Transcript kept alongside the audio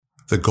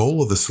The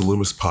goal of the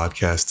Salumis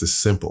podcast is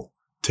simple.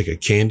 Take a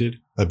candid,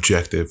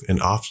 objective,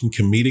 and often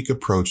comedic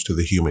approach to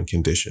the human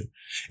condition.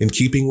 In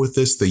keeping with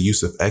this, the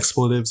use of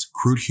expletives,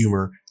 crude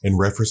humor, and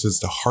references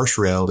to harsh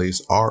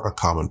realities are a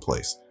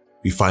commonplace.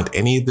 If you find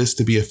any of this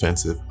to be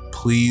offensive,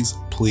 please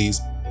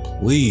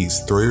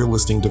throw your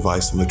listening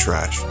device in the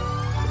trash.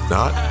 If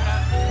not,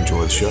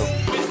 enjoy the show.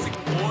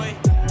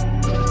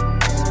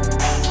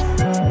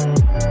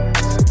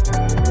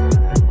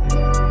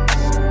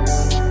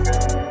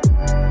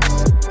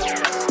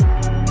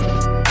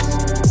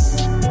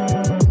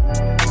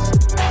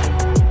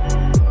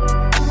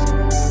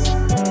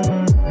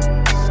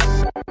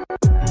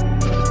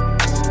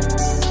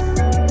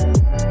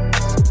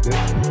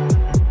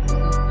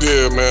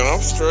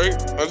 Straight.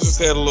 I just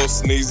had a little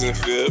sneezing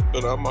fit,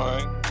 but I'm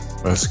alright.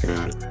 That's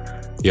good.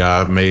 Yeah,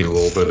 I made a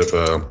little bit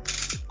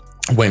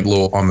of went a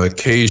little on the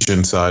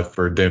Cajun side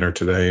for dinner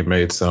today.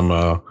 Made some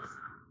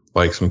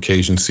some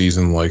Cajun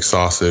seasoned like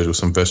sausage with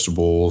some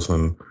vegetables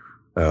and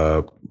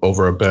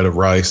over a bed of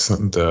rice,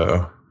 and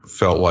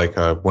felt like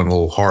I went a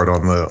little hard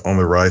on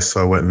the rice,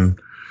 so I went and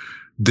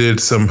did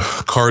some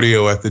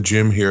cardio at the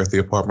gym here at the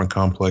apartment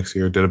complex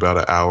here. Did about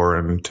an hour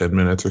and 10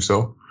 minutes or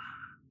so.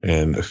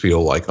 And I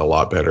feel like a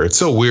lot better. It's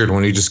so weird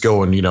when you just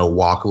go and,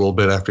 walk a little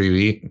bit after you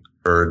eat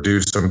or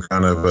do some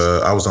kind of,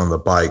 I was on the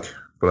bike,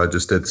 but I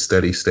just did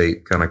steady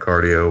state kind of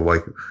cardio,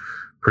 like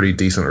pretty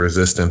decent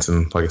resistance.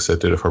 And like I said,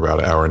 did it for about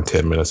an hour and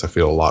 10 minutes. I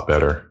feel a lot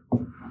better.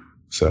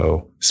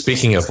 So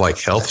speaking of like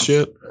health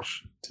shit.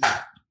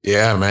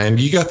 Yeah, man,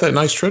 you got that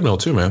nice treadmill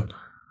too, man.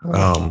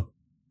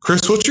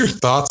 Chris, what's your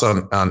thoughts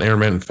on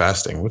intermittent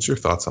fasting? What's your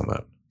thoughts on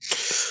that?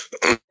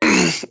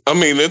 I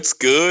mean, it's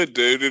good,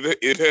 dude.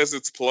 It has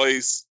its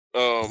place.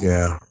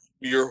 Yeah.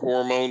 Your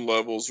hormone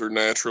levels are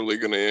naturally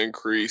going to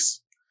increase.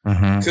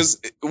 Because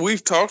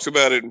we've talked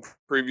about it in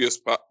previous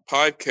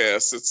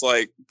podcasts. It's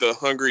like the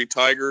hungry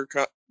tiger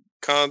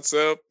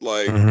concept.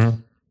 Like,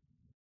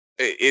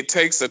 it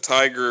takes a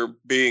tiger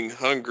being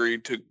hungry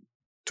to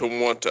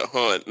want to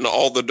hunt. And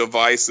all the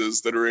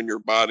devices that are in your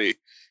body,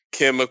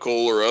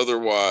 chemical or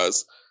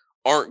otherwise,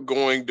 aren't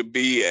going to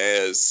be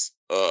as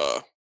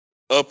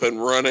up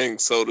and running,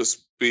 so to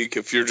speak,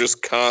 if you're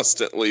just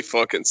constantly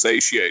fucking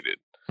satiated.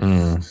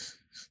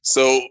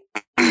 So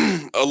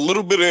a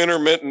little bit of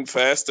intermittent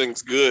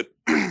fasting's good.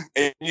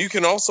 And you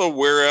can also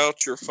wear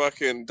out your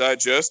fucking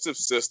digestive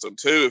system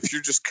too if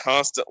you're just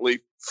constantly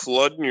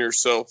flooding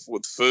yourself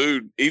with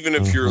food, even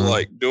if you're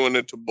like doing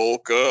it to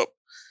bulk up.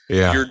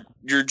 Yeah.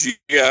 Your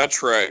GI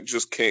tract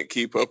just can't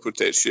keep up with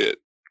that shit.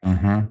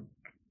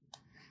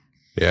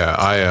 Yeah,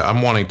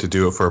 I'm wanting to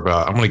do it for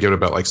I'm going to give it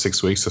about like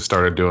 6 weeks. I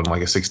started doing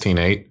like a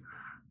 16-8.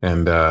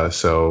 And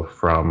so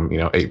from,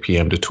 8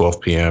 p.m. to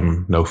 12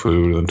 p.m., no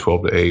food, and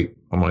 12 to 8,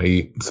 I'm going to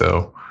eat.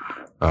 So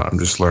I'm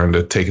just learning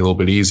to take it a little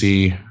bit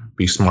easy,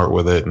 be smart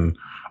with it. And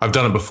I've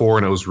done it before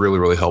and it was really,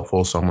 really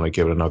helpful. So I'm going to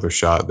give it another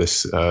shot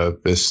this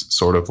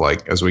sort of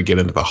like as we get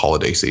into the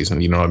holiday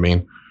season, you know what I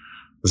mean?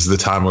 This is the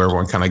time where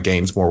everyone kind of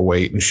gains more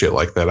weight and shit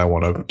like that. I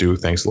want to do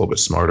things a little bit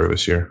smarter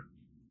this year.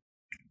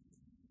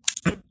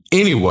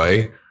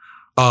 Anyway,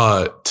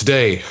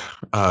 today,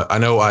 I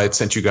know I had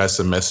sent you guys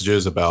some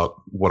messages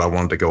about what I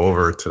wanted to go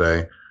over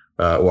today.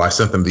 I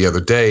sent them the other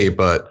day,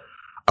 but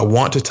I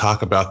want to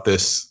talk about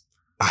this.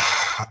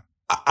 It's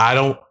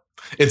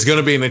going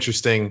to be an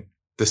interesting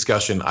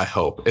discussion, I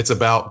hope. It's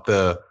about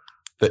the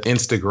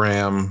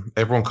Instagram,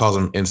 everyone calls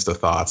them Insta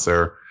Thoughts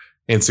or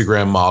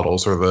Instagram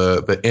models or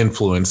the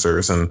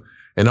influencers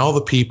and all the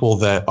people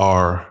that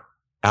are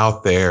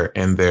out there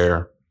and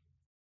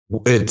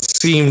it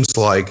seems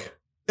like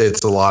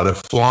it's a lot of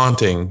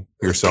flaunting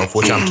yourself,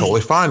 which I'm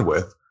totally fine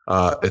with.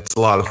 It's a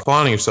lot of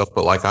flaunting yourself,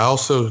 but like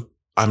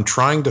I'm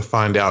trying to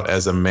find out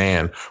as a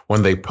man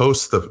when they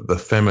post the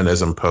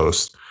feminism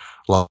post,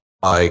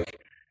 like,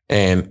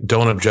 and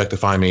don't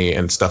objectify me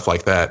and stuff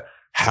like that.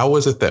 How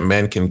is it that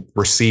men can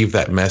receive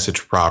that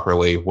message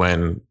properly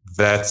when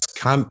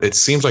it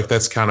seems like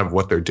that's kind of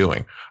what they're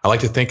doing? I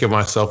like to think of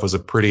myself as a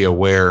pretty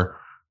aware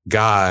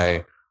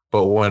guy,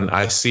 but when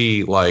I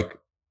see like,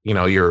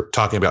 you're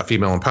talking about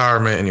female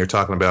empowerment and you're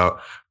talking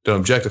about don't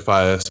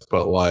objectify us,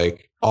 but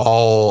like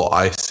all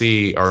I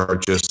see are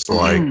just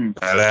like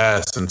that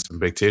ass and some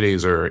big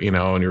titties or,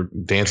 and you're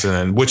dancing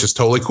and which is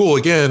totally cool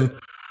again,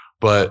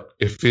 but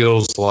it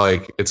feels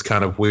like it's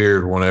kind of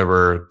weird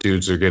whenever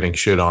dudes are getting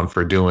shit on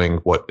for doing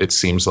what it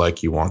seems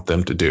like you want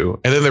them to do.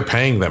 And then they're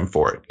paying them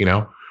for it.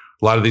 A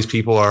lot of these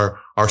people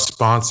are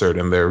sponsored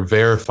and they're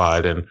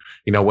verified. And,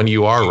 when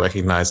you are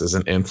recognized as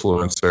an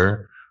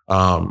influencer,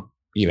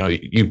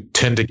 you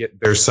tend to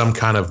there's some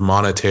kind of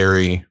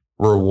monetary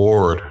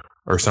reward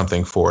or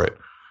something for it.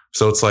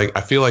 So it's like,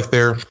 I feel like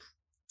they're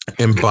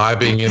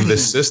imbibing in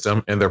this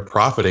system and they're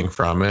profiting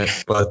from it,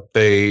 but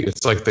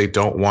it's like they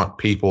don't want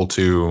people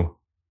to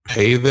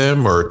pay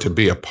them or to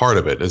be a part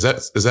of it. Is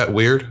that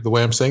weird the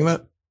way I'm saying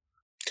that?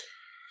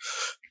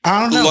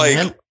 I don't know.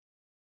 Like,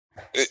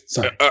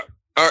 Sorry.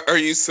 Are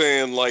you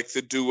saying like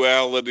the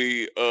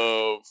duality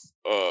of,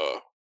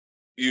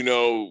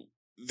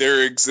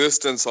 their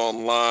existence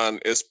online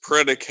is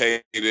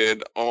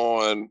predicated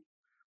on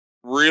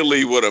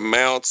really what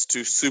amounts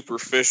to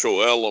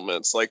superficial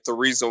elements. Like the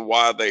reason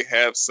why they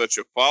have such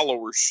a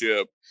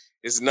followership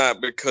is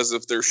not because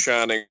of their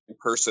shining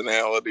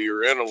personality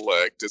or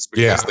intellect. It's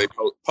because they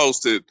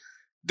posted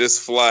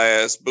this fly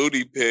ass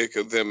booty pic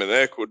of them in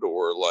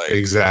Ecuador like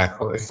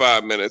exactly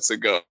 5 minutes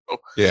ago.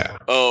 Yeah.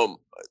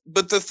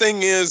 But the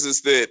thing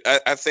is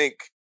that I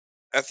think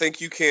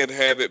you can't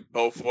have it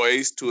both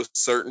ways to a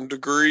certain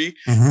degree,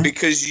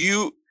 because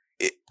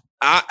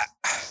I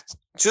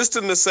just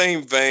in the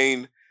same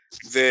vein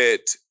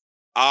that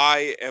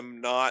I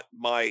am not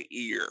my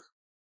ear.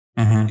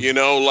 You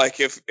know, like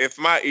if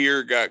my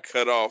ear got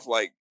cut off,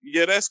 like,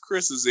 yeah, that's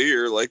Chris's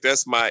ear, like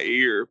that's my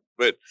ear,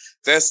 but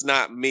that's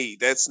not me.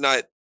 That's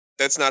not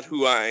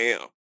who I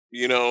am,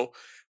 you know.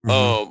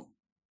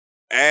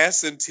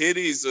 Ass and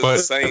titties are the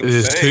same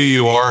is thing. Who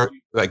you are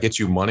that gets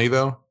you money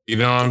though? You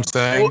know what I'm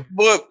saying?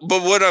 But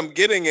what I'm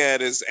getting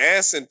at is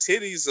ass and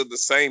titties are the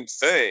same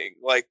thing.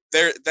 Like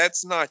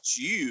that's not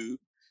you.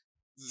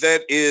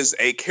 That is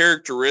a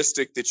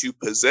characteristic that you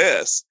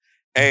possess.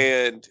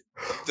 And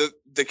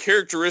the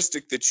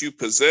characteristic that you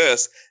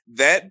possess,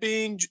 that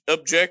being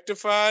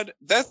objectified,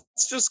 that's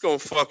just gonna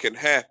fucking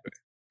happen.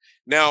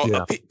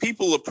 Now,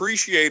 people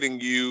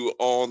appreciating you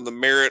on the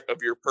merit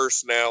of your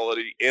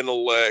personality,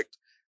 intellect,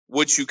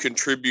 what you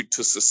contribute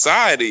to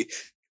society,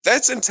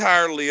 that's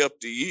entirely up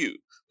to you.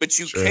 But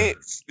you can't,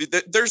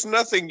 there's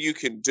nothing you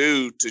can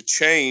do to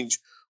change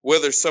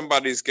whether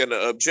somebody's going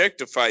to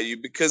objectify you,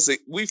 because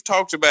we've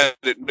talked about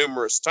it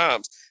numerous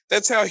times.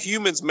 That's how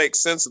humans make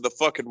sense of the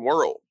fucking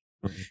world.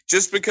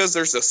 Just because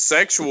there's a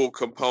sexual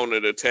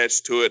component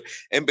attached to it,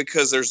 and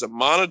because there's a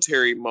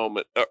monetary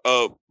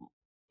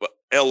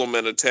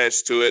element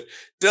attached to it,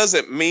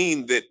 doesn't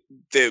mean that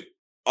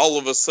all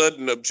of a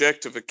sudden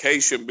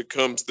objectification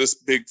becomes this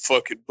big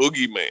fucking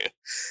boogeyman.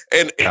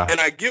 And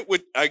I get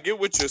what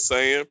you're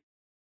saying,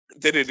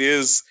 that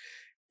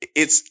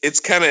it's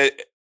kind of,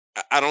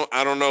 I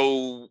don't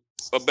know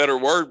a better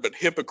word, but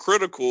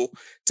hypocritical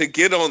to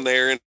get on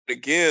there. And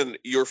again,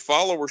 your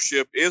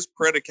followership is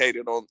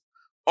predicated on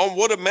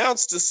what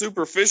amounts to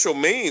superficial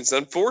means.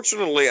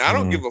 Unfortunately, I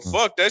don't give a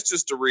fuck. That's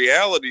just a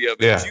reality of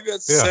it. If you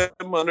got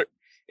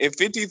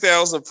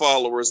 750,000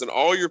 followers and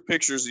all your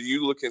pictures of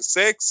you looking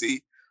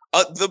sexy,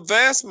 the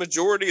vast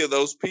majority of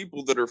those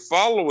people that are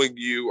following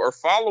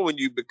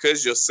you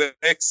because you're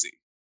sexy.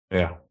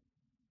 Yeah.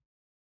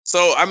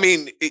 So, I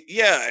mean,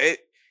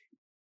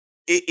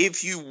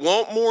 if you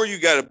want more, you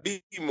got to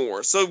be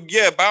more. So,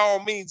 yeah, by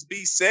all means,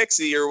 be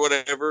sexy or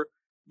whatever.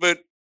 But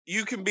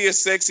you can be a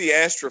sexy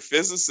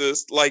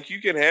astrophysicist. Like,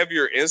 you can have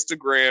your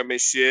Instagram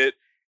and shit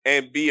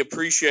and be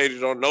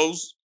appreciated on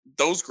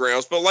those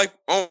grounds. But, like,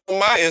 on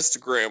my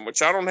Instagram,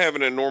 which I don't have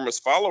an enormous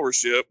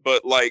followership,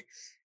 but, like,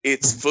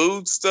 it's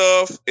food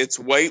stuff, it's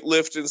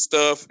weightlifting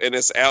stuff, and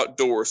it's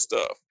outdoor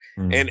stuff.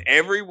 And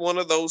every one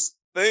of those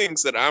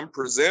things that I'm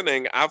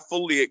presenting, I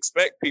fully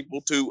expect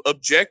people to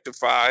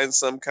objectify in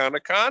some kind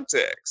of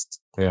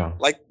context. Yeah.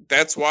 Like,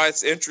 that's why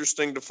it's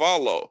interesting to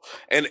follow.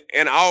 And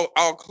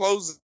I'll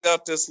close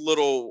out this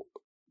little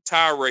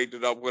tirade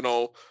that I went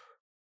on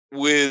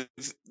with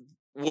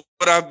what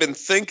I've been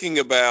thinking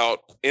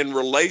about in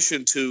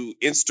relation to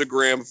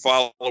Instagram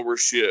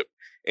followership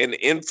and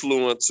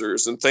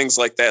influencers and things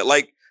like that.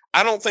 Like,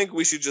 I don't think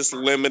we should just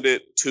limit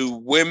it to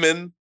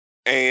women,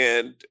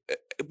 and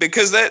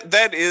because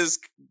that is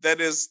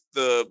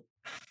the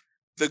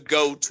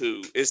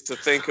go-to, is to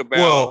think about.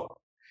 Well,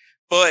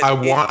 but I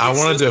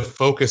wanted to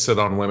focus it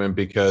on women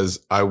because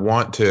I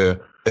want to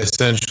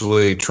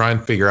essentially try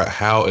and figure out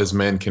how, as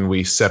men, can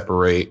we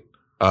separate?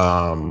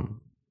 Can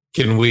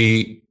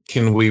we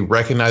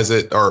recognize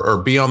it or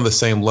be on the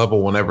same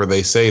level whenever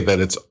they say that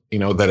it's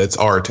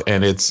art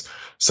and it's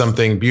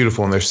something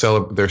beautiful, and they're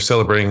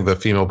celebrating the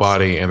female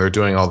body and they're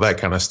doing all that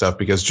kind of stuff,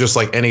 because just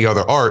like any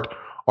other art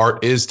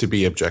is to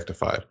be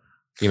objectified,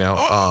 you know.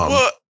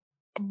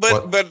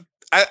 But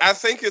I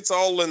think it's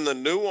all in the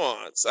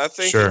nuance. I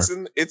think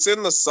it's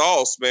in the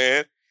sauce,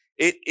 man.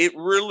 It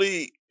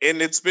really,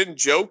 and it's been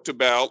joked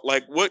about,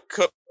 like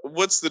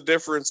what's the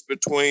difference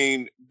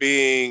between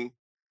being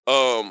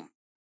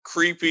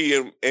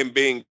creepy and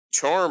being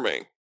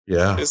charming?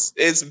 Yeah,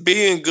 it's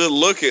being good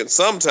looking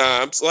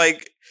sometimes.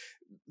 Like,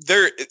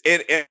 there,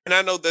 and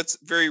I know that's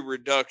very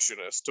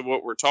reductionist to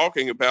what we're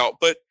talking about,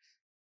 but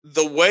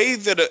the way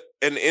that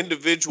an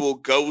individual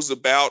goes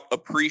about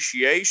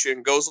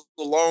appreciation goes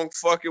a long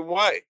fucking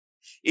way.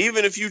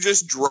 Even if you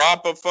just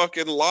drop a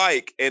fucking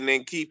like and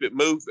then keep it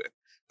moving.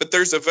 But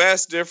there's a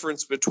vast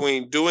difference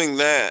between doing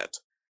that.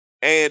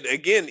 And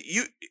again,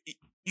 you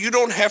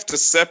don't have to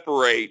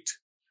separate.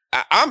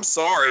 I'm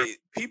sorry.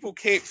 People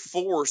can't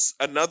force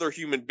another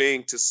human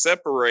being to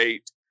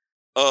separate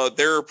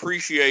their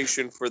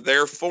appreciation for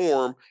their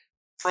form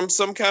from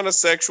some kind of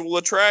sexual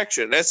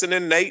attraction. That's an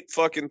innate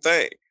fucking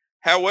thing.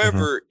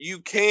 However, you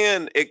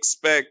can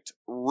expect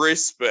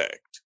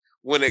respect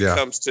when it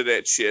comes to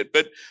that shit.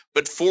 But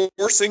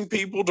forcing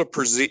people to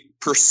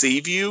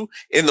perceive you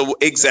in the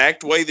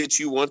exact way that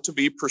you want to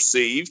be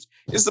perceived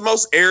is the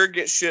most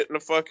arrogant shit in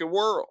the fucking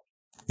world.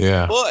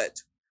 Yeah.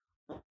 But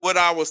what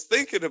I was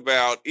thinking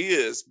about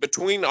is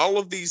between all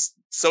of these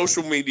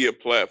social media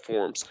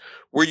platforms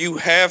where you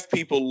have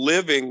people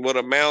living what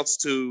amounts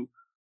to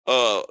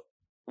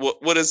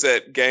what is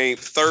that game?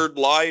 Third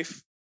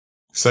Life?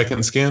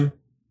 Second Skin?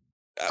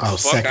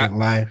 Second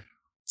Life.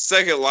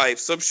 Second Life,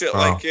 some shit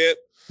like it.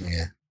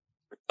 Yeah.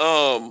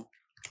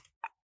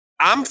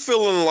 I'm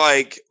feeling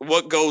like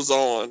what goes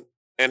on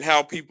and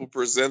how people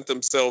present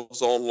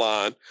themselves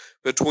online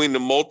between the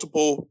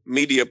multiple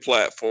media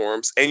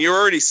platforms, and you're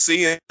already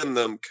seeing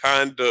them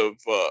kind of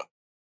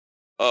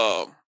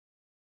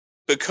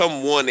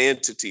become one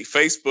entity.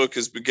 Facebook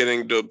is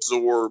beginning to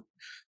absorb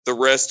the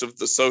rest of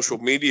the social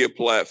media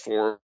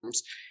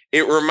platforms.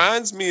 It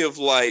reminds me of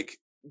like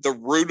the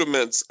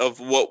rudiments of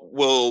what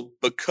will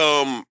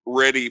become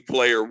Ready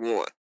Player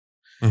One.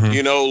 Mm-hmm.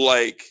 You know,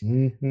 like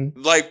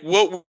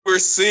what we're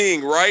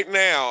seeing right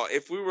now,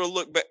 if we were to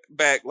look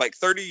back like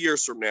 30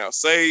 years from now,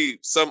 say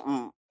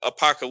something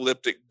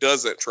apocalyptic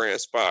doesn't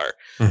transpire.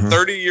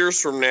 30 years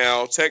from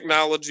now,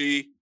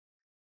 technology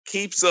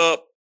keeps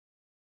up,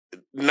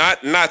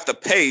 not the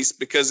pace,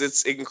 because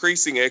it's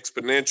increasing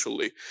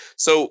exponentially.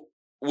 So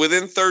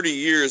within 30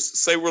 years,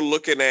 say we're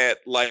looking at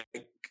like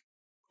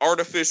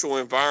artificial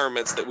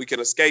environments that we can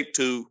escape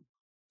to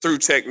through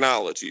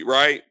technology,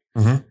 right?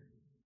 Mm-hmm.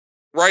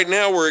 Right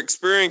now, we're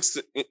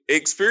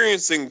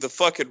experiencing the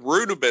fucking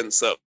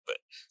rudiments of it.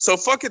 So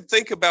fucking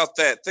think about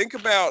that. Think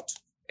about,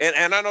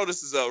 and I know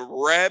this is a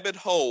rabbit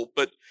hole,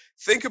 but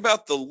think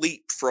about the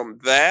leap from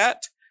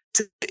that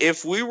to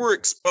if we were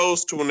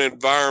exposed to an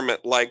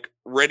environment like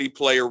Ready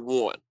Player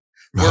One.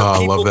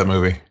 I love that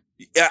movie.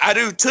 Yeah, I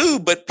do too.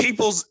 But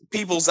people's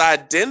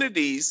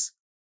identities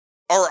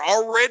are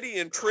already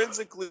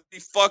intrinsically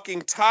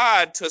fucking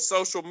tied to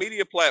social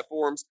media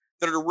platforms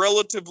that are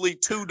relatively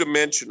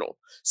two-dimensional.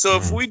 So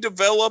if we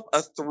develop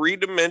a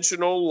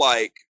three-dimensional,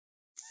 like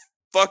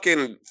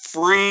fucking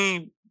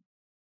free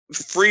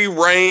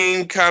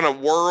reign kind of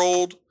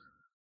world,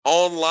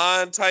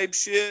 online type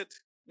shit,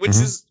 which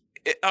is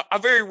a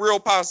very real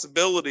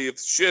possibility if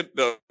shit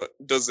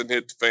doesn't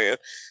hit the fan.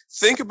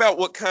 Think about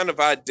what kind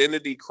of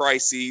identity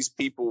crises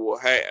people will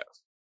have.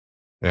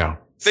 Yeah.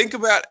 Think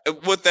about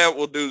what that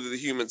will do to the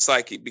human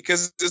psyche,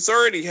 because it's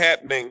already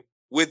happening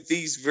with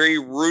these very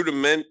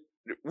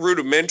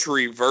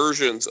rudimentary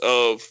versions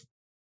of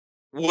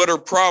what are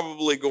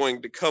probably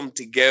going to come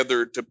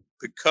together to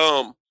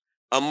become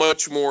a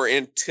much more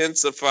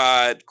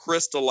intensified,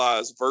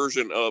 crystallized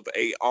version of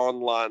a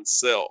online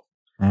self.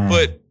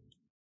 But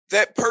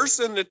that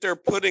person that they're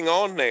putting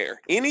on there,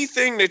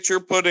 anything that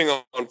you're putting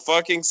on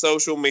fucking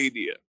social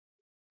media,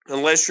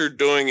 unless you're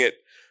doing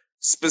it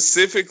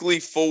specifically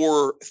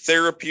for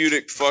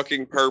therapeutic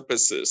fucking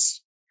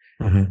purposes,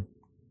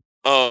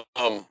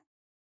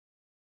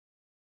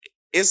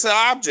 it's an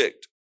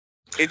object.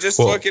 It just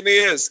fucking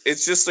is.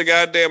 It's just a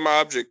goddamn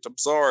object. I'm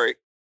sorry.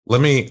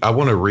 I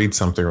want to read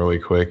something really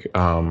quick.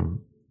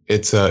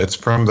 It's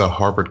from the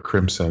Harvard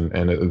Crimson,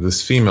 and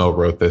this female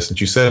wrote this, and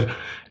she said,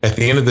 "At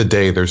the end of the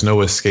day, there's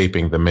no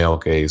escaping the male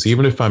gaze.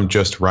 Even if I'm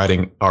just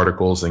writing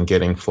articles and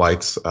getting in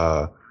fights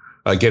on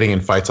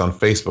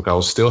Facebook, I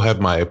will still have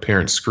my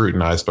appearance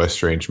scrutinized by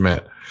strange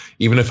men.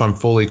 Even if I'm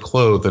fully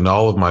clothed in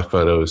all of my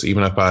photos,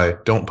 even if I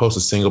don't post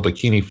a single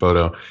bikini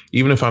photo,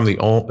 even if I'm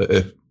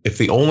if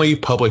the only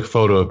public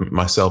photo of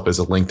myself is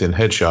a LinkedIn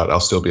headshot, I'll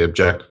still be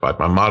objectified.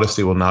 My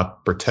modesty will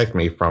not protect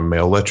me from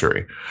male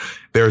lechery.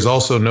 There is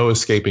also no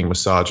escaping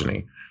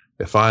misogyny.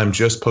 If I am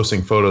just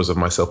posting photos of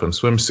myself in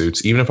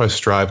swimsuits, even if I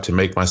strive to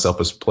make myself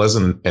as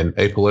pleasant and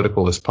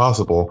apolitical as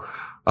possible,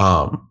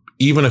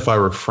 even if I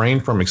refrain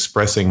from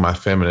expressing my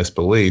feminist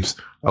beliefs,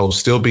 I will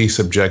still be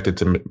subjected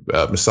to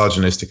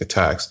misogynistic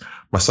attacks.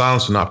 My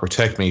silence will not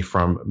protect me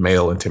from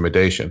male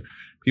intimidation.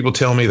 People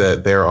tell me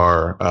that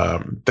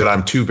that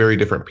I'm two very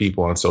different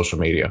people on social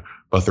media,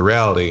 but the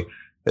reality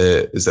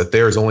is that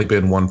there has only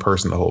been one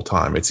person the whole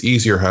time. It's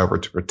easier, however,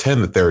 to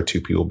pretend that there are two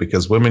people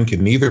because women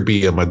can neither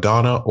be a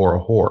Madonna or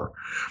a whore.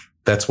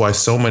 That's why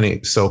so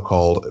many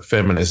so-called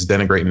feminists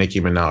denigrate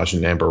Nicki Minaj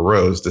and Amber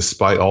Rose,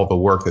 despite all the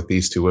work that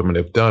these two women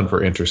have done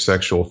for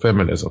intersexual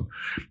feminism.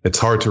 It's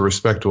hard to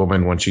respect a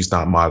woman when she's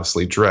not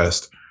modestly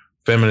dressed.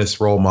 Feminist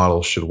role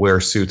models should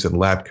wear suits and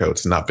lab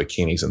coats, not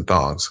bikinis and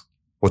thongs."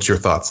 What's your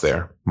thoughts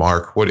there,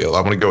 Mark? I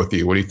want to go with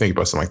you. What do you think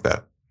about something like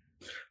that?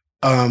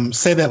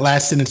 Say that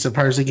last sentence of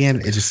hers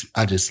again.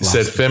 I just lost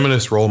said it.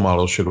 Feminist role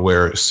models should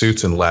wear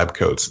suits and lab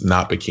coats,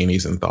 not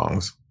bikinis and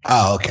thongs.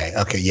 Oh, okay,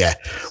 yeah.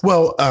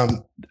 Well,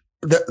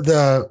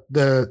 the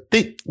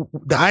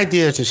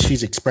ideas that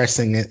she's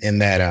expressing in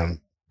that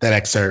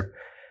excerpt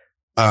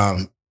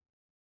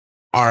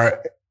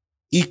are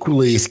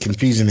equally as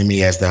confusing to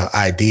me as the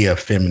idea of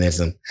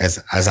feminism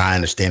as I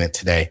understand it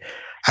today.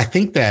 I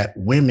think that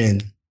women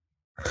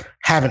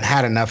haven't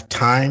had enough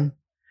time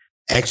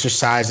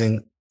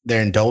exercising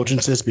their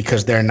indulgences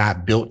because they're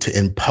not built to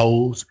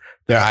impose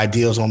their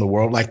ideals on the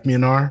world like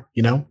men are,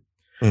 you know?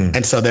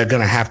 And so they're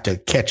going to have to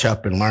catch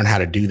up and learn how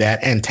to do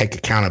that and take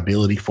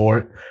accountability for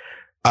it.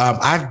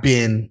 I've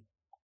been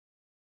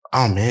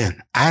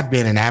an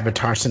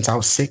avatar since I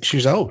was 6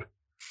 years old.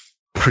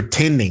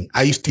 pretending.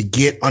 I used to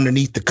get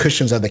underneath the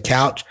cushions of the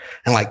couch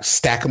and like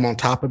stack them on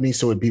top of me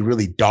so it'd be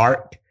really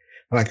dark,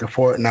 like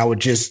and I would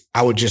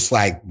just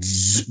like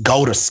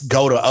go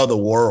to other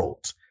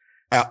worlds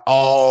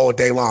all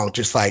day long,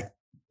 just like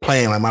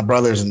playing. Like my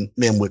brothers and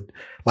them would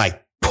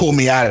like pull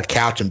me out of the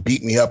couch and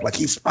beat me up like,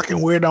 he's fucking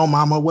weirdo,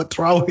 mama, what's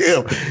wrong with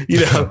him?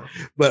 You know.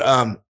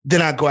 But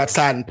then I'd go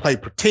outside and play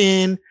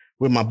pretend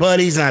with my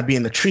buddies, and I'd be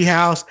in the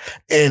treehouse.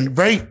 And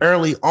very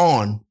early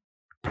on,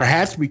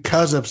 perhaps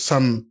because of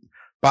some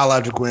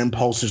biological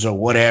impulses or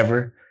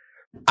whatever,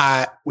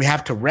 we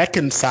have to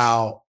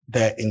reconcile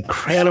that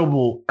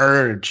incredible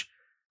urge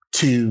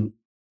to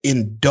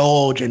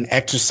indulge and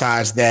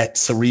exercise that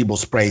cerebral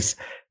space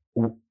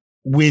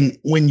when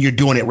you're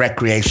doing it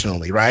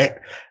recreationally, right?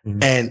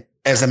 Mm-hmm. And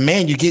as a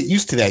man, you get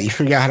used to that. You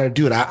figure out how to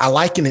do it. I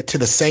liken it to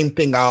the same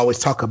thing I always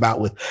talk about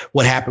with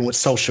what happened with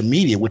social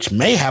media, which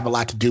may have a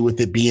lot to do with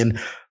it being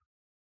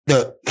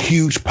the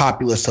huge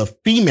populace of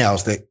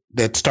females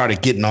that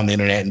started getting on the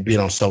internet and being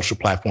on social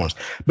platforms.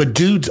 But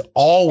dudes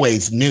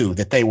always knew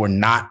that they were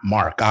not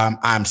Mark. I'm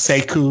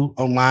Sekou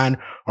online,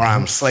 or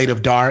I'm Slate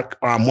of Dark,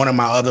 or I'm one of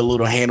my other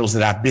little handles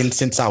that I've been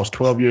since I was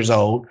 12 years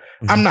old.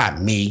 Mm-hmm. I'm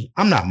not me.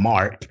 I'm not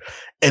Mark.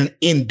 And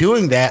in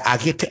doing that, I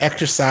get to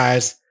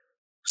exercise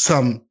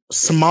some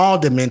small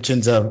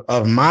dimensions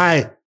of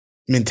my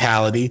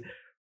mentality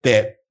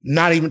that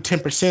not even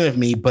 10% of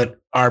me, but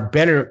are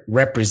better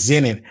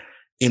represented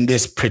in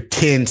this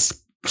pretend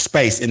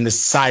space, in this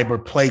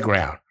cyber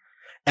playground.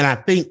 And I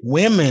think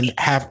women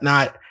have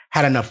not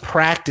had enough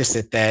practice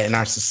at that in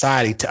our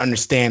society to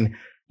understand,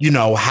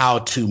 how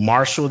to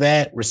marshal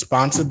that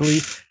responsibly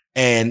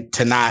and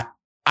to not,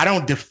 I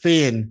don't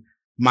defend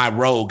my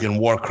rogue in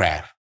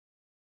Warcraft,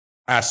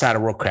 outside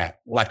of Warcraft,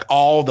 like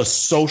all the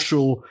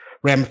social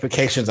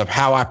ramifications of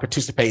how I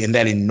participate in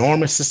that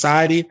enormous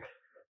society.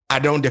 I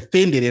don't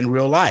defend it in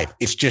real life.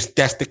 It's just,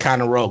 that's the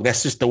kind of rogue.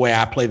 That's just the way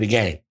I play the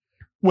game.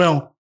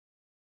 Well,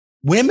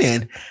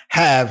 women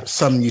have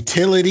some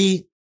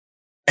utility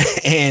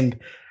and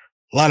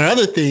a lot of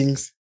other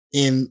things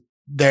in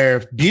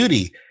their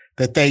beauty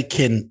that they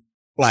can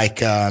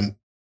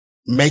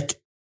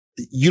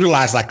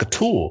utilize like a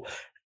tool.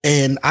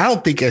 And I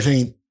don't think there's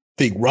anything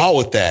wrong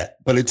with that,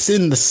 but it's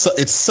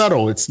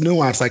subtle, it's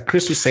nuanced. Like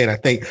Chris was saying, I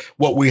think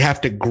what we have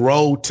to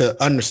grow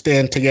to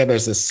understand together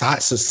as a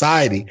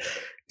society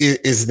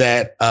is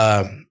that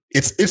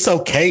it's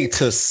okay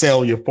to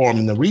sell your form.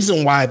 And the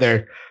reason why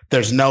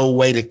there's no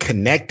way to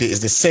connect it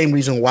is the same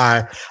reason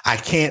why I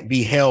can't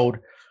be held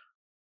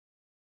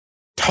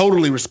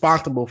totally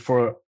responsible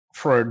for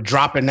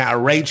dropping out or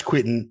rage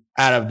quitting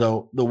out of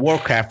the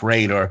Warcraft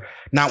raid or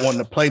not wanting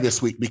to play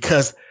this week,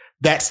 because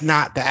that's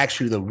not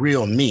actually the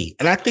real me.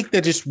 And I think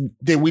that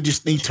we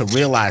just need to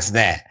realize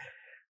that,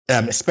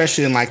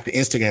 especially in like the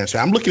Instagram. So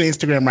I'm looking at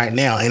Instagram right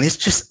now, and it's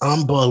just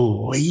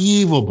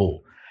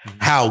unbelievable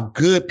how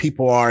good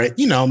people are at,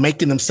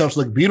 making themselves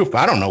look beautiful.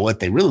 I don't know what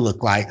they really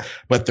look like,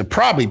 but they're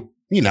probably,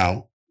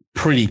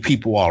 pretty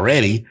people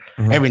already.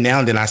 Mm-hmm. Every now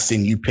and then I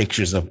send you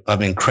pictures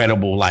of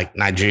incredible like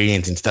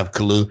Nigerians and stuff.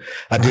 Kalu,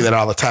 I do that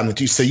all the time.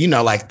 So,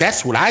 like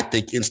that's what I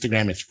think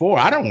Instagram is for.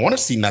 I don't want to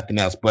see nothing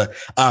else but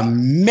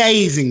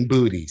amazing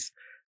booties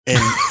and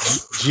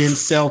Jen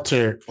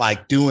Selter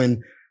like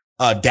doing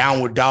a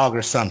downward dog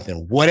or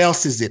something. What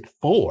else is it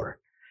for?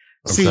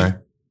 Okay. See,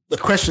 the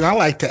question I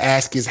like to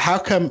ask is, how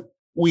come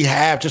we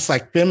have, just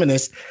like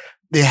feminists,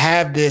 they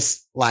have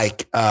this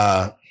like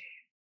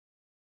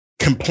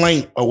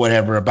complaint or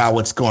whatever about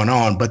what's going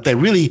on, but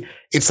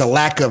it's a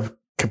lack of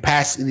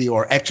capacity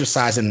or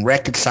exercise in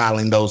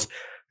reconciling those,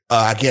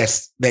 I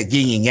guess, that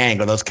yin and yang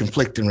or those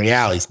conflicting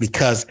realities.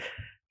 Because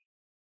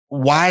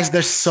why is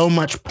there so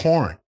much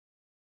porn?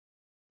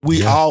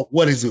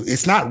 What is it?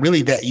 It's not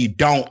really that you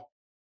don't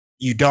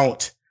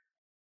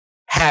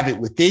have it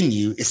within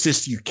you. It's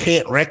just you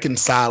can't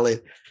reconcile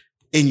it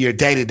in your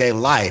day-to-day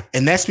life.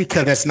 And that's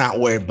because that's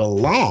not where it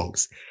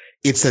belongs.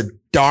 It's a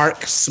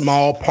dark,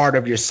 small part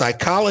of your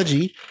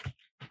psychology,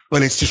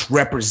 but it's just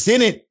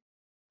represented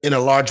in a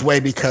large way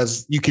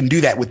because you can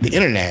do that with the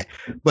internet.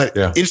 But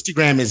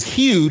Instagram is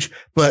huge,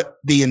 but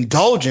the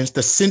indulgence,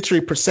 the sensory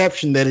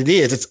perception that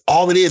it's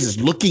all it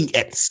is looking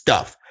at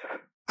stuff.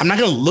 I'm not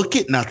going to look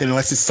at nothing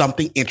unless it's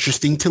something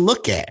interesting to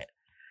look at.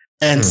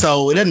 And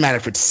so it doesn't matter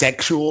if it's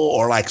sexual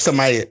or like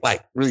somebody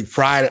like really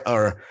fried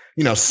or,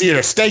 sear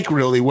a steak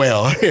really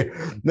well. It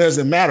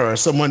doesn't matter. Or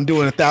someone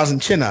doing 1,000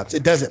 chin-ups.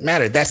 It doesn't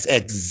matter. That's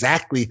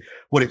exactly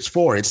what it's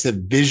for. It's the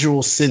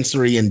visual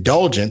sensory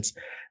indulgence.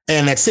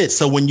 And that's it.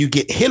 So when you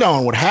get hit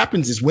on, what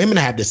happens is women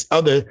have this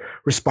other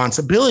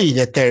responsibility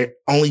that they're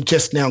only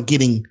just now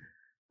getting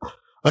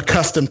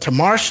accustomed to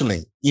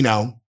marshaling,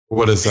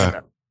 What is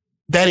that?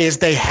 That is,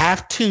 they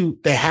have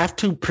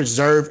to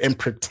preserve and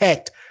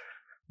protect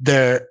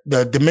the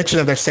dimension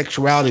of their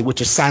sexuality,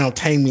 which is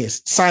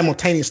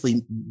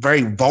simultaneously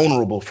very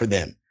vulnerable for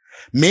them.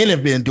 Men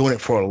have been doing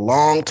it for a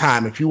long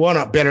time. If you want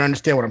to better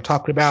understand what I'm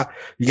talking about,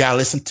 you got to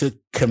listen to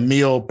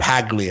Camille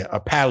Paglia.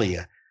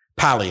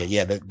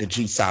 Yeah, the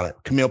G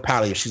silent. Camille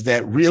Paglia. She's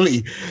that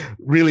really,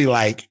 really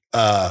like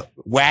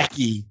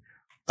wacky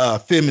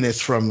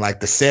feminist from like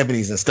the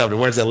 70s and stuff that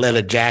wears a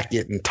leather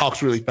jacket and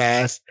talks really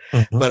fast.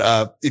 Mm-hmm.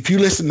 But if you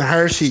listen to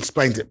her, she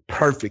explains it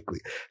perfectly.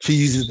 She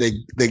uses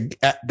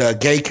the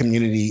gay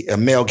community, a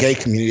male gay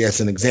community, as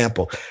an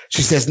example.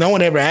 She says no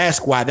one ever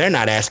asks why they're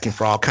not asking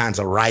for all kinds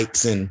of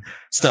rights and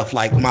stuff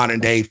like modern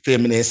day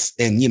feminists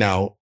and, you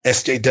know,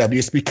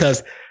 SJWs,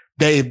 because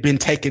they've been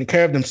taking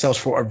care of themselves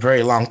for a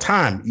very long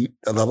time.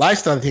 The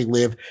lifestyle that they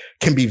live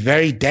can be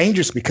very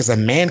dangerous because a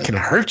man can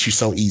hurt you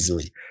so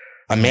easily.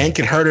 A man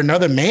can hurt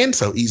another man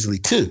so easily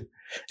too.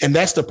 And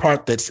that's the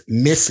part that's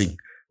missing.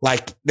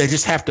 Like they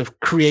just have to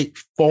create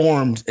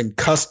forms and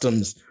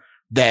customs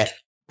that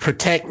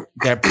protect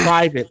their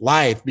private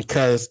life,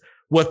 because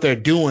what they're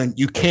doing,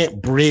 you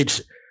can't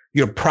bridge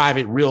your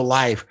private real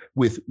life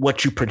with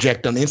what you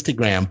project on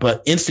Instagram,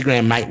 but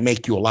Instagram might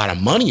make you a lot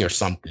of money or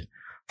something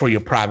for your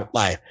private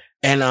life.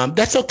 And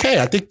that's okay.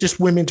 I think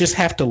just women just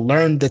have to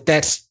learn that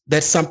that's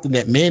something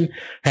that men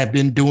have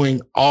been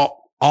doing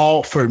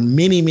all for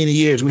many, many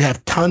years. We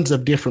have tons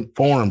of different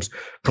forms,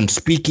 from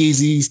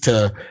speakeasies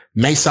to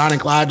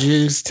Masonic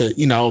lodges to,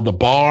 you know, the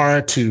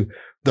bar to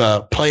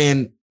the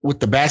playing with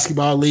the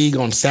basketball league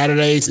on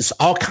Saturdays. It's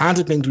all kinds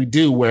of things we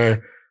do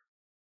where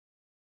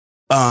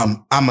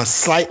I'm a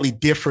slightly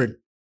different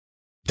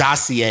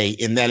dossier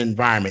in that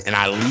environment, and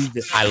I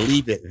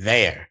leave it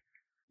there.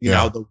 You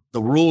know,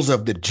 the rules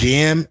of the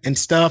gym and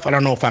stuff, I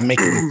don't know if I'm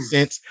making any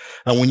sense.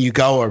 When you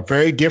go are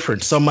very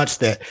different, so much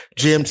that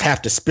gyms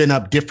have to spin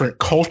up different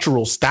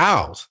cultural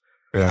styles.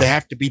 Yeah. They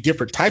have to be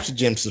different types of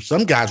gyms. So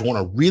some guys want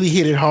to really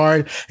hit it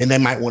hard, and they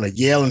might want to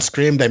yell and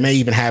scream. They may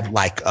even have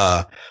like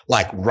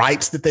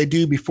rites that they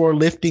do before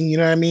lifting, you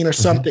know what I mean, or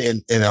something.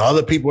 Mm-hmm. And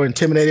other people are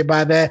intimidated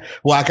by that.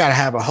 Well, I got to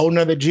have a whole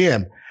nother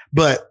gym,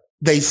 but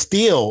they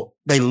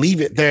leave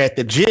it there at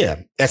the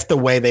gym. That's the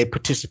way they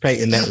participate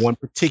in that one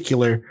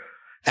particular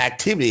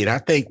activity. And I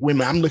think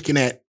women, I'm looking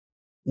at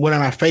one of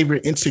my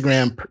favorite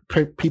Instagram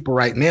people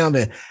right now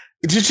that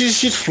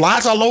just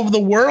flies all over the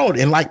world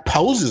and like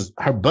poses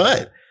her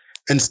butt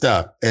and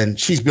stuff. And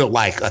she's built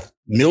like 1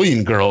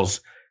 million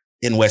girls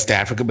in West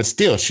Africa, but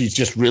still she's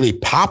just really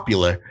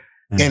popular.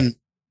 Mm. And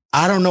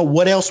I don't know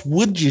what else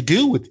would you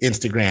do with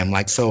Instagram.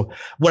 Like, so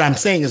what I'm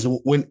saying is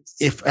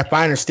if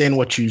I understand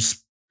what you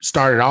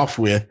started off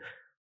with,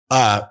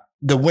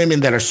 the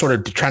women that are sort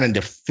of trying to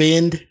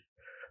defend,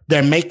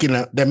 they're making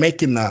a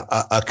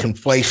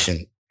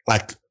conflation.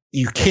 Like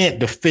you can't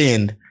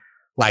defend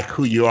like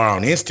who you are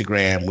on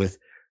Instagram with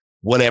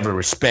whatever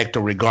respect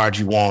or regard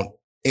you want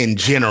in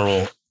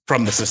general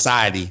from the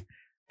society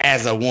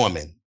as a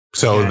woman.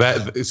 So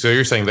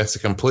you're saying that's a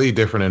completely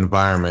different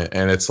environment,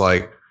 and it's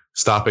like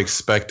stop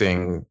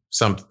expecting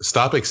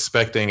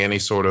any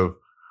sort of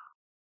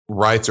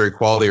rights or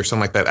equality or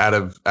something like that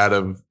out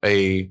of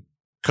a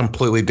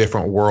completely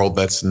different world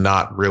that's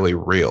not really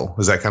real.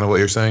 Is that kind of what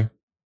you're saying?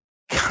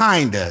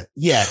 Kinda,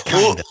 yeah,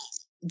 kinda.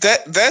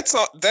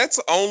 Well, that's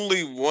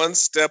only one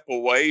step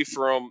away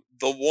from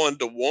the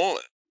 1-to-1.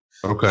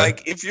 Okay.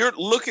 Like if you're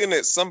looking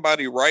at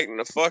somebody right in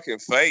the fucking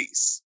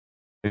face,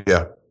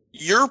 yeah,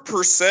 your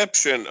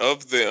perception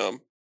of them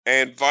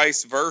and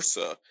vice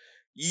versa,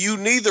 you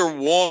neither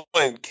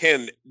one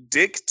can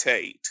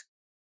dictate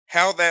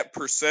how that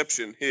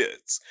perception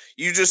hits.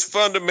 You just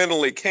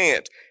fundamentally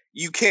can't.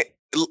 You can't.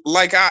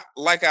 Like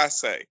I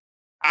say,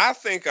 I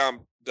think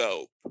I'm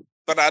dope,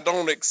 but I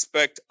don't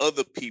expect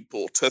other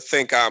people to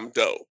think I'm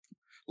dope.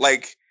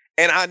 Like,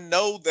 and I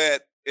know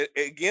that,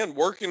 again,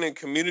 working in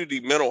community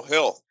mental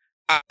health,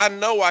 I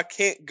know I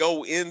can't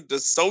go into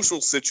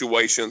social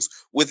situations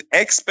with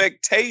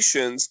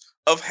expectations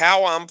of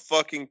how I'm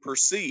fucking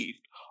perceived.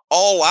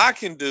 All I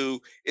can do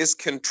is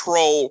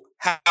control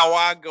how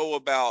I go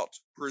about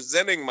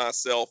presenting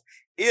myself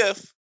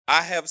if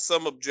I have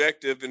some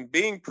objective in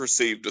being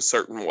perceived a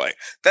certain way.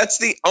 That's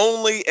the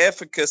only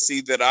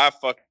efficacy that I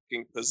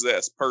fucking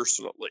possess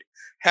personally.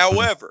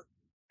 However,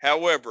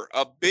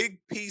 a big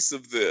piece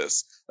of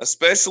this,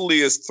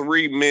 especially as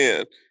 3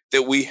 men,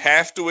 that we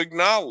have to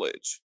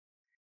acknowledge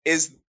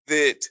is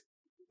that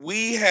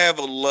we have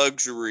a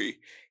luxury.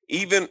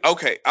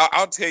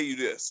 I'll tell you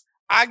this.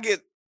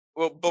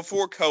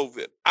 Before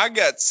COVID, I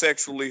got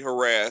sexually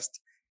harassed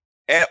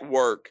at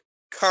work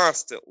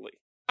constantly.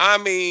 I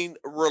mean,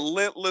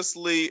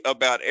 relentlessly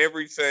about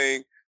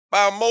everything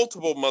by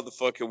multiple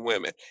motherfucking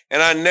women.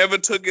 And I never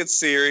took it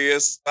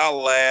serious. I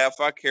laugh,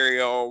 I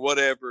carry on,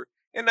 whatever.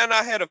 And then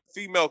I had a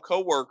female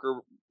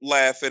coworker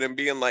laughing and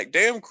being like,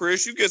 damn,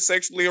 Chris, you get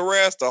sexually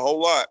harassed a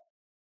whole lot.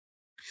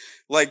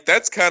 Like,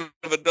 that's kind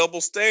of a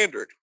double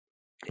standard.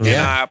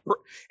 Yeah.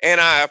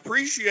 And I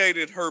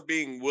appreciated her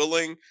being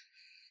willing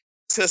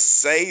to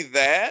say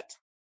that.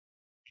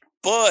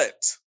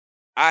 But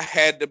I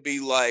had to be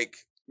like,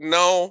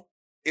 no,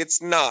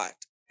 it's not.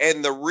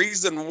 And the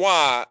reason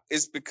why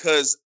is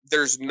because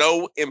there's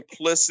no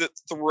implicit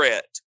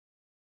threat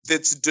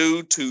that's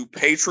due to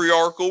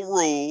patriarchal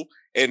rule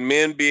and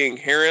men being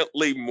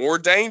inherently more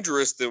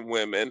dangerous than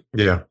women.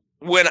 Yeah.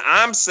 When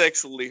I'm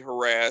sexually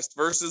harassed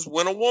versus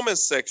when a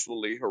woman's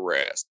sexually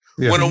harassed.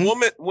 Yeah. When a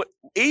woman,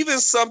 even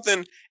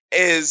something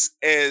as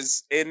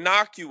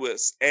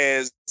innocuous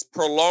as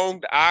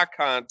prolonged eye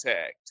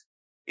contact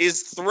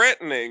is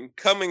threatening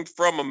coming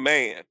from a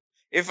man.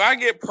 If I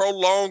get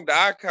prolonged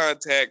eye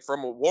contact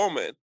from a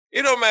woman,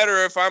 it don't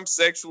matter if I'm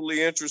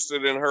sexually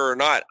interested in her or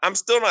not. I'm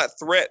still not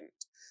threatened.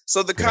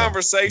 So the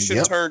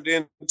conversation turned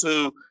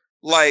into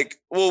like,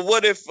 well,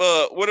 what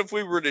if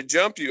we were to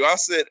jump you? I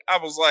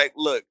was like,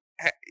 look,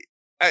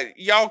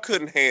 y'all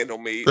couldn't handle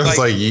me. That's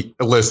like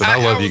listen,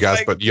 I love you guys,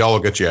 like, but y'all will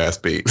get your ass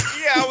beat.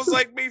 Yeah, I was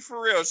like, me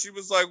for real. She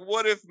was like,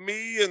 what if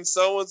me and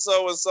so and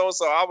so and so and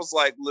so? I was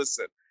like,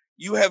 listen,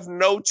 you have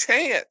no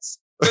chance.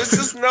 There's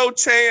just no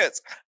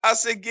chance. I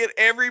said, get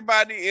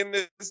everybody in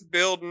this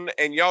building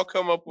and y'all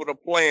come up with a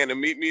plan and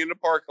meet me in the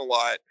parking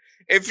lot.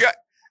 If you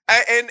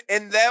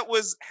and that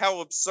was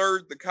how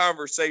absurd the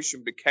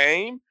conversation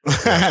became.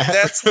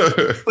 That's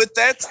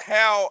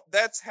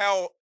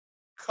how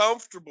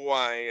comfortable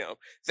I am.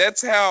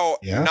 That's how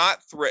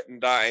not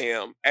threatened I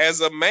am as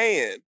a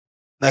man.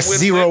 Let's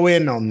zero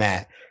in on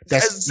that.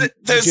 There's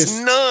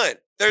none.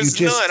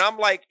 There's none. I'm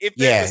like, if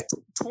there was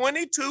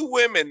 22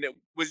 women that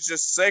was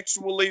just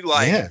sexually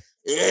like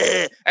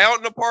out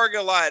in the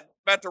parking lot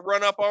about to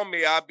run up on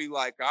me, I'd be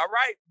like, all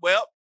right,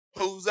 well,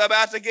 who's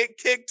about to get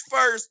kicked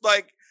first?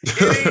 Like,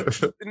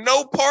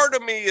 no part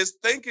of me is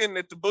thinking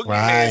that the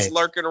boogeyman's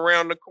lurking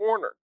around the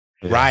corner.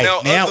 Right.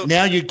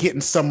 Now you're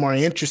getting somewhere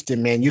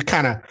interesting, man. You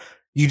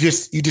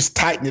just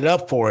tighten it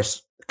up for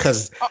us.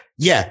 Because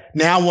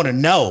now I want to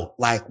know,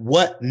 like,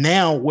 what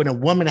now when a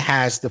woman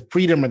has the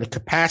freedom and the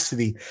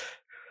capacity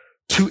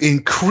to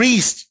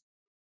increase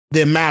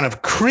the amount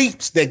of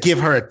creeps that give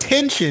her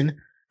attention,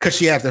 because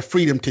she has the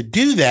freedom to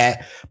do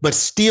that, but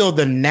still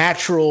the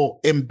natural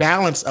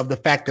imbalance of the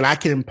fact that I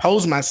can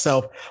impose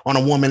myself on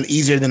a woman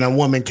easier than a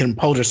woman can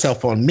impose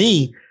herself on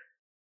me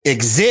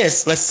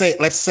exists. Let's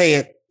say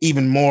it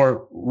even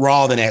more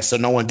raw than that, so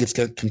no one gets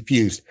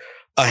confused.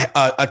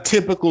 A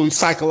typical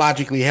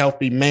psychologically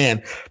healthy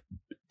man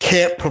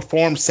can't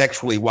perform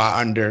sexually while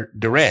under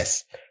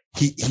duress.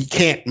 He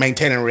can't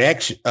maintain an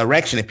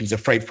erection if he's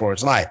afraid for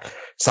his life.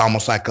 It's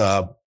almost like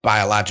a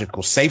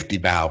biological safety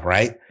valve,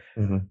 right?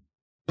 Mm-hmm.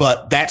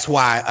 But that's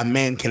why a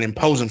man can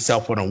impose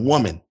himself on a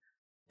woman.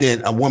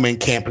 Then a woman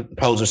can't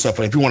impose herself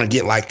on. If you want to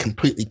get like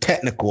completely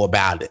technical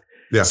about it.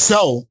 Yeah.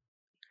 So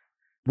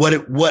what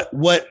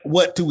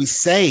do we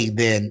say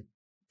then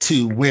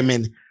to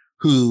women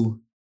who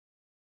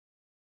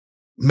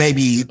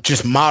maybe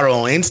just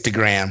model on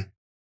Instagram,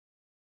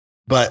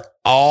 but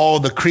all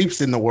the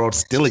creeps in the world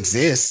still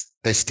exist?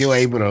 They're still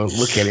able to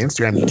look at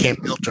Instagram. You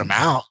can't filter them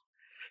out,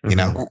 you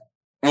know?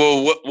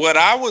 Well, what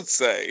I would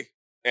say,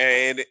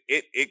 and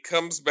it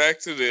comes back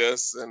to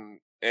this, and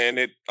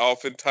it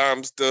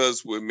oftentimes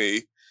does with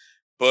me,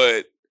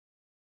 but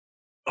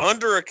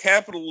under a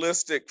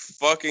capitalistic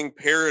fucking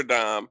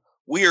paradigm,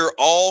 we are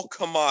all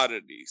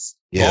commodities.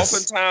 Yes.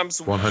 Oftentimes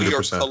 100%. We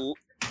are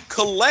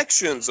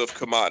collections of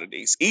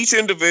commodities. Each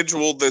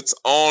individual that's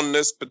on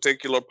this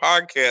particular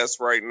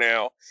podcast right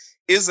now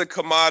is a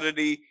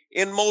commodity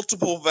in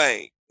multiple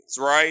veins,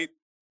 right?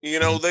 You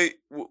know,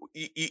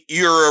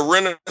 you're a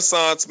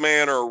Renaissance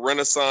man or a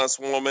Renaissance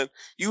woman.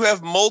 You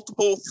have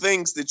multiple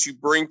things that you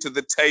bring to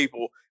the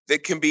table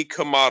that can be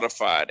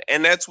commodified.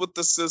 And that's what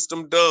the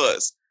system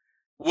does.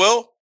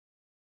 Well,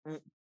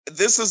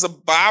 this is a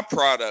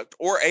byproduct,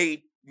 or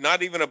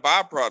not even a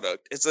byproduct.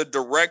 It's a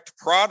direct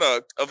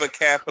product of a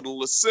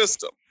capitalist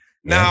system.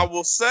 Yeah. Now, I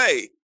will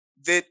say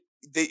that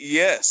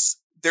yes,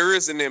 there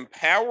is an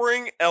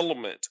empowering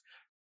element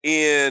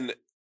in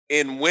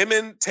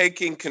women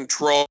taking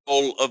control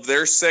of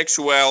their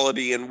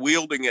sexuality and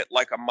wielding it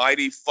like a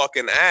mighty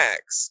fucking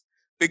axe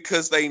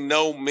because they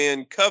know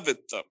men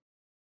covet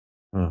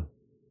them.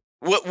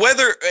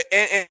 Whether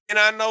and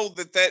I know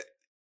that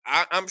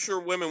I'm sure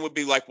women would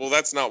be like, well,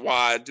 that's not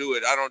why I do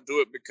it. I don't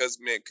do it because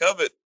men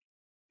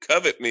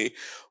covet me.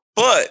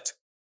 But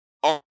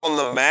on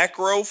the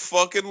macro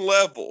fucking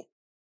level,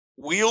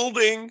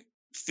 wielding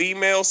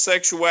female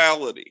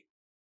sexuality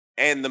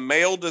and the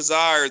male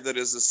desire that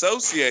is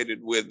associated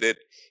with it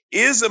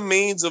is a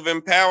means of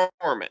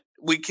empowerment.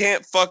 We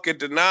can't fucking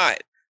deny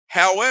it.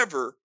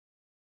 However,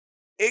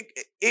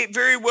 it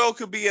very well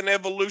could be an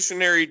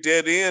evolutionary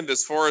dead end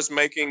as far as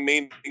making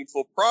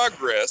meaningful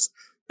progress,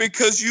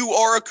 because you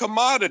are a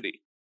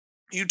commodity.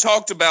 You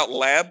talked about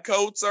lab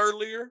coats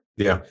earlier.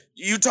 Yeah.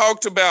 You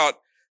talked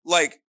about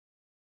like,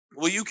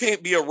 well, you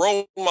can't be a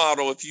role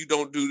model if you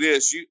don't do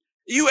this.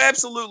 You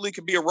absolutely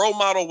can be a role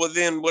model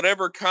within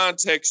whatever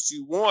context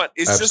you want.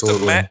 It's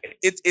absolutely.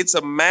 Just it's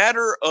a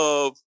matter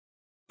of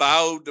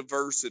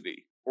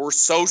biodiversity or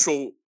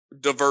social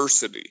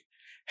diversity.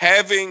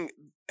 Having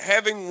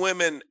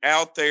women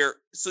out there,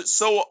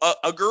 so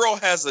a girl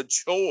has a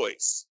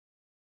choice.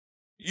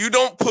 You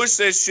don't push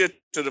that shit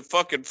to the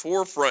fucking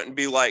forefront and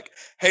be like,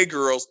 hey,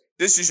 girls,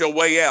 this is your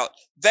way out.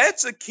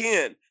 That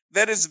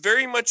is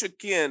very much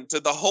akin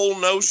to the whole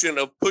notion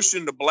of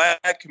pushing the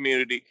black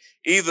community,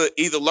 either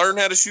learn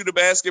how to shoot a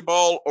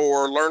basketball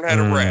or learn how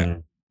to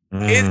rap.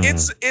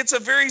 It's a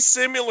very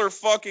similar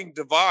fucking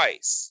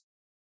device.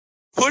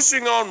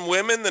 pushing on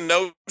women the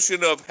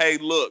notion of, hey,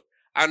 look,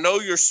 I know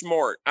you're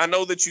smart. I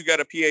know that you got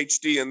a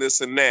PhD in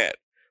this and that,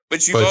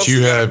 but you got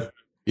a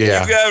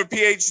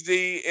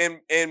PhD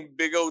in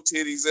big old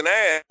titties and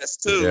ass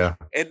too. Yeah.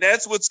 And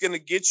that's what's going to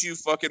get you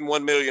fucking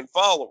 1 million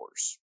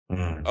followers.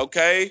 Mm.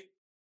 Okay.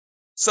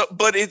 So,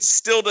 but it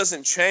still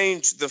doesn't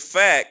change the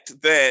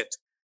fact that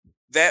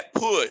that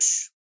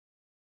push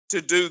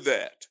to do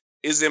that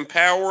is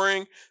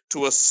empowering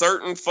to a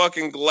certain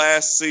fucking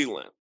glass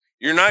ceiling.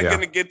 You're not going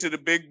to get to the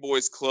big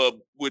boys club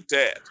with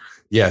that.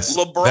 Yes,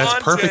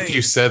 that's perfect. James,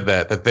 you said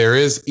that there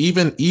is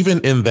even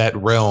in that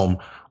realm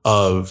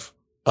of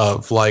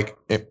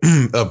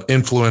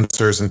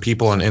influencers and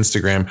people on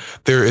Instagram,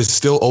 there is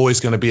still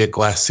always going to be a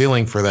glass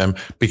ceiling for them,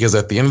 because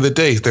at the end of the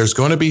day, there's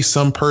going to be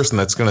some person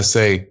that's going to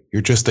say,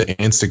 you're just an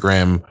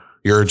Instagram,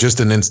 you're just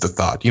an Insta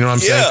thought. You know what I'm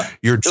saying?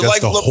 You're just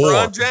like a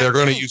whore. They're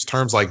going to use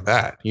terms like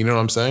that. You know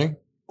what I'm saying?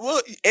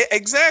 Well,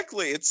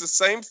 exactly. It's the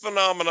same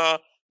phenomena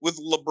with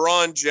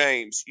LeBron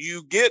James.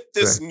 You get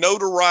this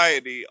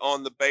notoriety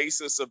on the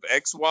basis of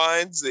X, Y,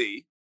 and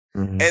Z.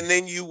 Mm-hmm. And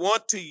then you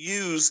want to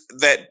use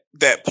that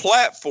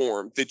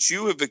platform that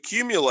you have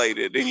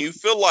accumulated, and you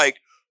feel like,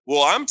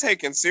 well, I'm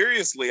taken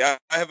seriously. I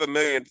have 1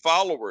 million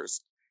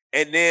followers.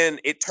 And then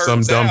it turns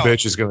out some dumb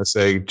bitch is going to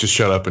say, just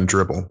shut up and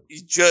dribble.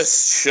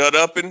 Just shut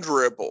up and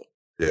dribble.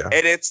 Yeah.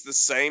 And it's the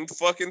same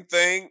fucking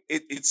thing.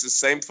 It's the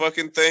same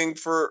fucking thing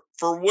for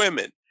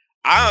women.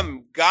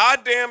 I'm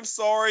goddamn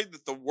sorry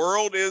that the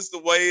world is the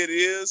way it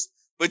is,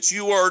 but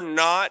you are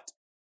not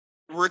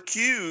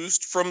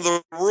recused from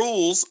the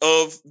rules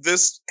of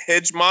this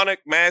hegemonic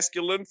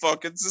masculine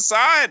fucking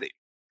society.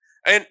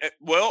 And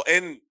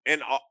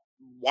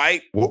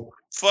white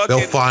fucking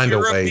they'll find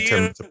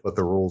European, a way to put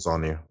the rules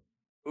on you.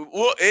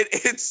 Well,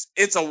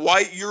 it's a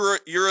white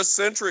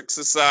Eurocentric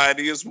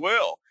society as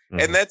well.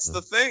 Mm-hmm. And that's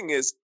the thing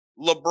is,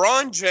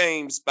 LeBron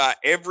James, by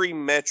every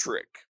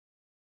metric,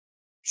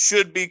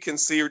 should be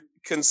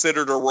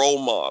considered a role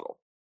model.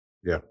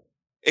 Yeah.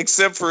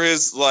 Except for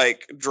his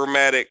like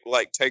dramatic,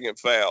 like taking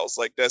fouls,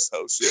 like that's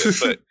hoe shit.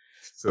 But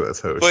so that's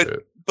hoe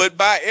shit. But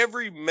by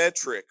every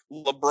metric,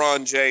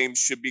 LeBron James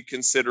should be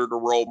considered a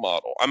role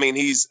model. I mean,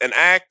 he's an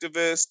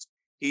activist.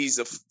 He's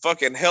a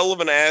fucking hell of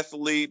an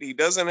athlete. He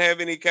doesn't have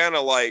any kind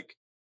of like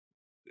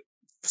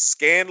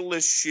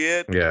scandalous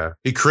shit. Yeah,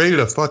 he created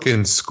a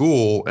fucking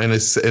school and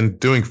is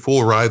doing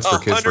full rides for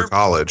kids for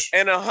college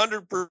and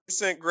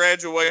 100%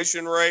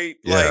 graduation rate.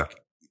 Yeah. Like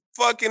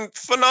fucking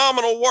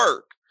phenomenal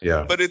work.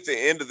 Yeah. But at the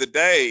end of the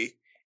day,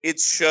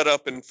 it's shut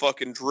up and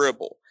fucking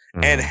dribble.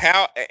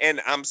 Mm.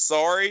 And I'm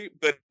sorry,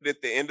 but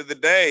at the end of the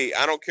day,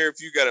 I don't care if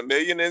you got 1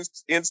 million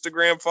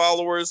Instagram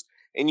followers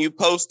and you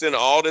posting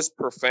all this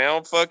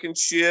profound fucking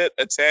shit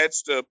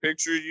attached to a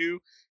picture of you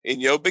in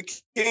your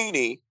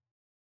bikini.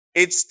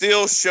 It's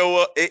still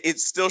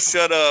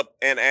shut up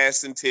and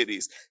ass and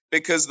titties,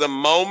 because the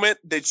moment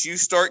that you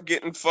start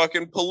getting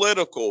fucking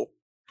political,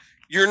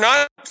 you're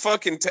not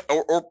fucking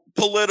or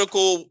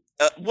political.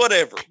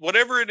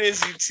 Whatever it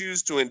is you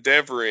choose to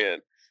endeavor in,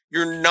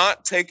 you're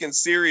not taken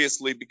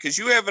seriously, because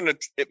you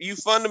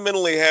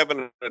fundamentally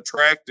haven't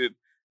attracted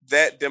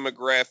that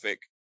demographic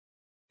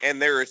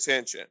and their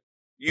attention.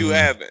 You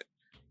haven't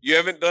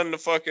done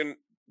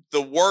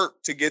the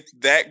work to get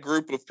that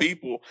group of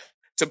people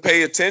to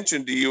pay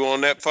attention to you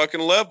on that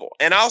fucking level.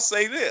 And I'll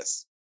say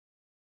this,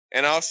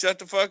 and I'll shut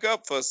the fuck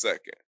up for a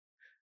second.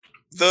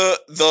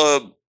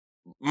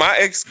 My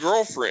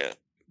ex-girlfriend,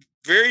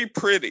 very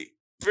pretty,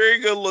 very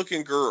good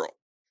looking girl.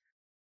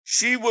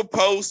 She would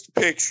post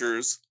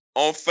pictures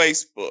on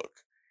Facebook,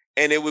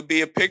 and it would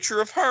be a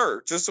picture of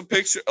her, just a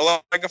picture,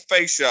 like a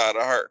face shot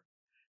of her.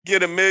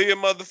 Get 1 million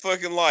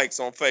motherfucking likes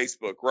on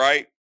Facebook,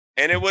 right?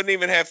 And it wouldn't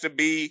even have to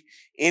be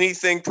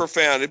anything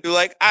profound. It'd be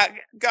like, I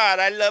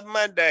love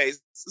Mondays.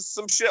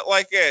 Some shit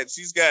like that.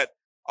 She's got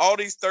all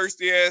these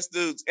thirsty ass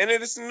dudes, and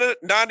it's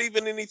not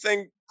even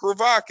anything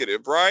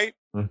provocative, right?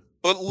 Mm-hmm.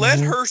 But let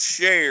her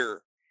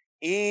share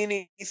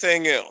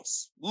anything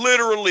else,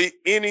 literally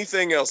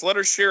anything else. Let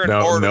her share an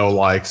article. No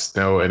likes,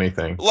 no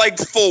anything. Like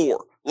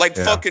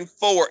fucking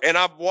 4. And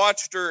I've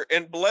watched her,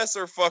 and bless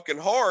her fucking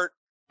heart,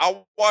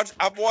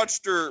 I've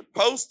watched her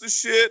post the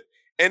shit,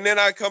 and then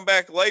I come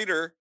back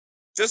later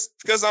just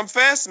because I'm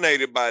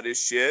fascinated by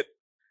this shit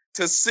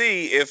to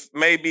see if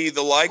maybe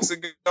the likes have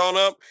gone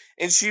up,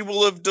 and she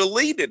will have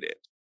deleted it.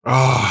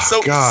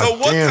 Oh, God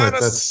damn it,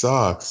 that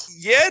sucks.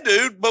 Yeah,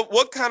 dude, but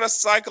what kind of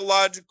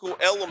psychological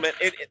element,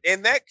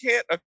 and that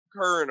can't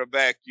occur in a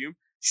vacuum.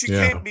 She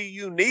can't be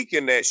unique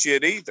in that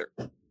shit either.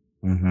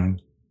 Mm-hmm.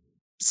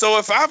 So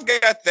if I've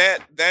got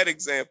that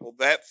example,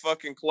 that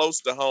fucking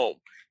close to home,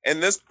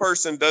 and this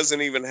person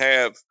doesn't even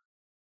have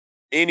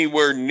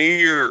anywhere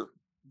near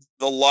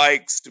the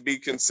likes to be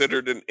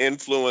considered an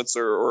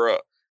influencer or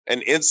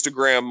an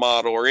Instagram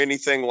model or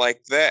anything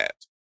like that,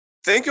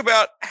 think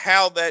about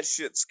how that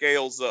shit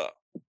scales up.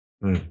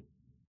 Mm.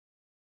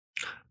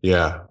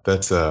 Yeah,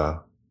 that's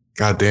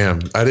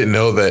goddamn. I didn't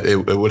know that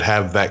it would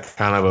have that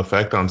kind of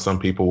effect on some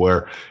people,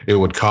 where it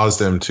would cause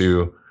them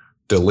to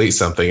delete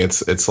something.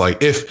 It's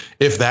like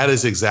if that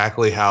is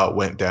exactly how it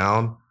went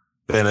down,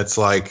 then it's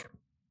like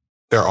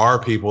there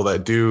are people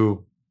that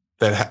do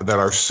that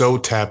are so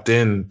tapped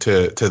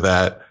into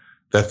that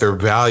their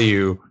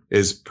value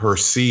is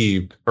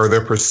perceived, or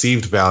their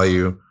perceived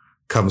value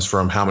comes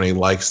from how many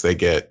likes they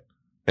get.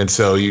 And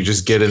so you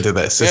just get into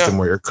that system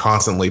where you're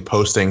constantly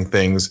posting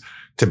things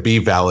to be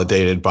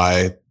validated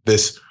by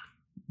this,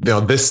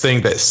 this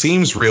thing that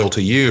seems real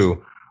to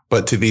you,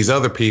 but to these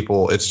other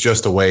people, it's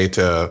just a way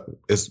to,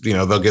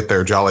 they'll get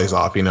their jollies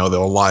off,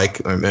 they'll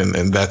like,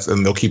 and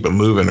they'll keep it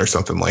moving or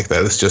something like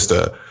that. It's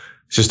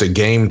just a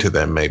game to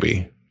them,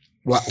 maybe.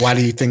 Why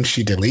do you think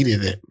she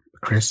deleted it,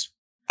 Chris?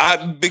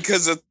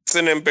 Because it's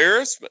an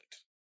embarrassment.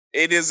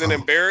 It is an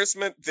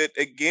embarrassment that,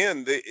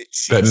 again,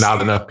 that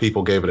not enough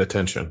people gave it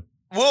attention.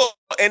 Well,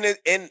 and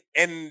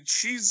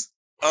she's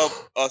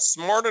a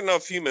smart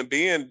enough human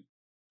being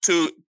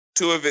to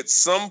have at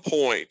some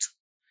point,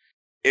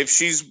 if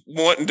she's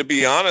wanting to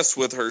be honest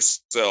with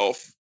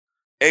herself,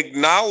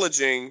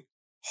 acknowledging,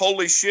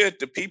 holy shit,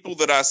 the people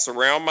that I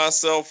surround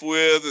myself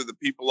with, or the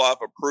people I've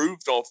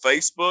approved on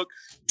Facebook,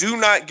 do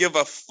not give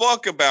a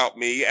fuck about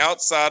me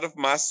outside of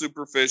my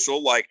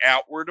superficial,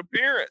 outward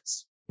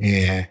appearance.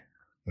 Yeah.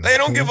 They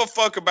don't give a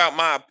fuck about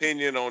my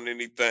opinion on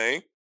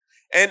anything.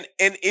 And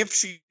if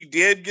she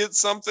did get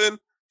something,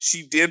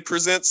 she did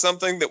present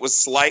something that was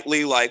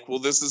slightly well,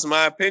 this is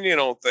my opinion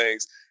on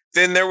things,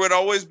 then there would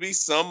always be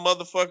some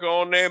motherfucker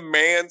on there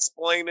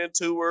mansplaining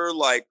to her,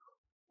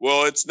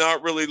 well, it's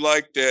not really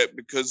like that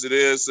because it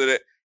is.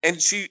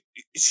 And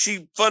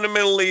she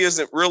fundamentally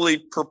isn't really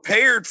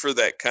prepared for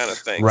that kind of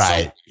thing.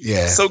 Right.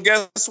 Yeah. So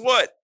guess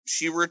what?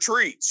 She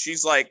retreats.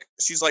 She's like,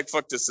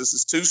 fuck this. This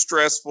is too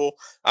stressful.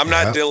 I'm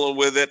not dealing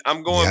with it.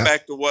 I'm going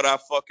back to what I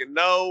fucking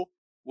know,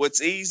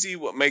 what's easy,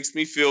 what makes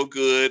me feel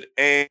good.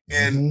 And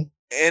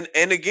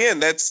again,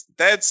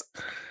 that's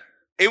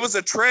it was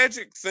a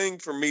tragic thing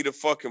for me to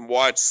fucking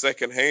watch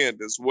secondhand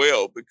as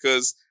well,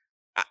 because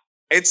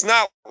it's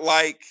not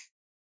like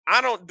I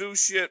don't do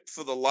shit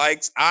for the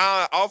likes.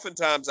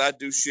 Oftentimes I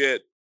do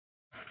shit.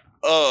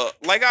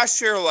 I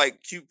share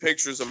cute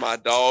pictures of my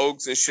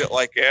dogs and shit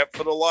like that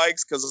for the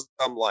likes, because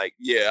I'm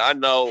I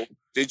know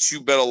that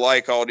you better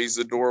like all these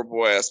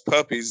adorable ass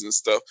puppies and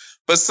stuff.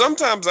 But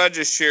sometimes I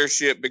just share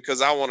shit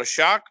because I want to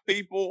shock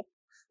people.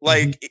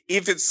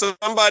 If it's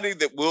somebody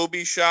that will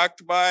be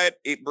shocked by it,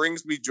 it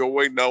brings me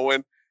joy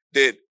knowing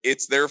that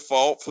it's their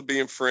fault for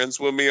being friends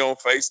with me on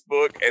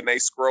Facebook, and they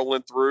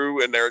scrolling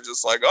through and they're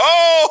just like,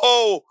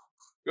 oh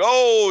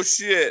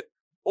shit.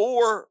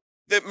 Or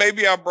that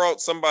maybe I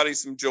brought somebody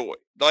some joy.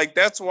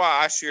 That's why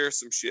I share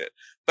some shit.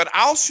 But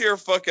I'll share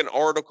fucking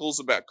articles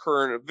about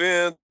current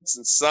events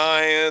and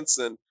science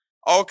and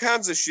all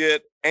kinds of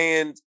shit,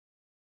 and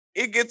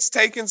it gets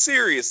taken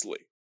seriously.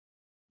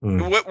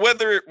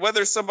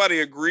 Whether somebody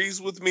agrees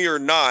with me or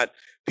not,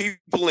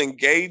 people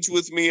engage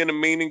with me in a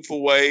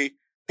meaningful way.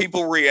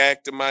 People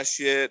react to my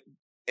shit.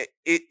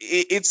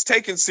 It's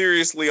taken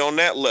seriously on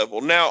that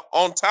level. Now,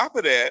 on top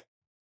of that,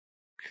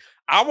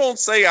 I won't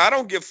say I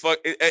don't give fuck.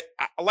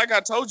 Like I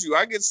told you,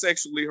 I get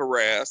sexually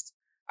harassed.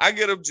 I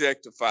get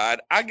objectified.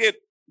 I get,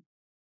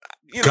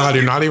 God,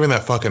 you're not even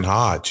that fucking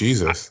hot.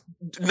 Jesus.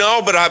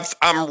 No, but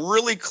I'm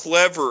really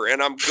clever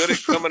and I'm good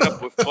at coming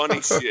up with funny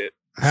shit.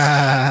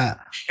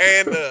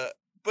 And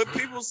but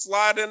people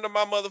slide into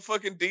my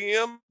motherfucking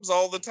DMs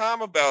all the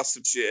time about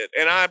some shit,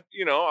 and I'm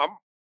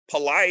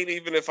polite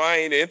even if I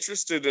ain't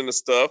interested in the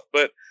stuff,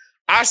 but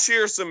I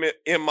share some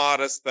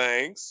immodest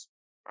things.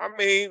 I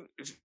mean,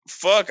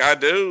 fuck, I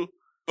do.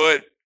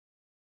 But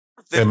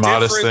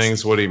immodest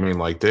things, what do you mean,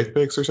 like dick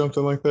pics or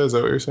something like that? Is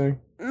that what you're saying?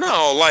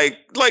 No,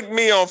 like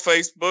me on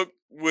Facebook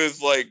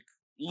with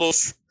little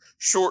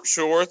short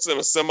shorts and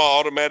a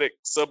semi-automatic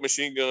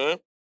submachine gun.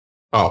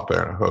 Oh,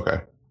 fair enough. Okay.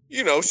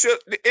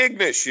 Shit,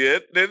 ignorant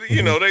shit.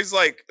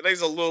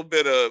 There's a little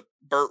bit of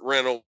Burt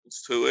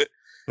Reynolds to it.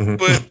 Mm-hmm.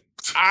 But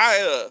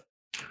I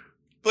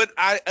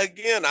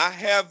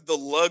have the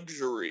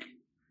luxury.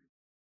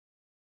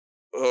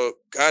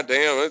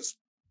 Goddamn, it's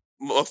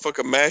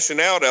motherfucker mashing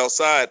out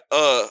outside.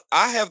 I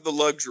have the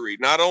luxury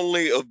not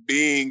only of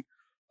being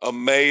a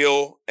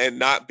male and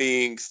not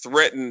being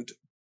threatened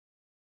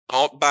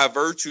by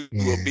virtue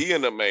of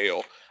being a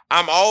male.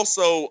 I'm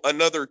also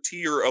another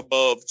tier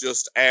above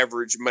just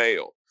average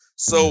male.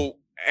 So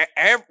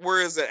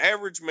whereas an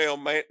average male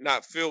might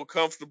not feel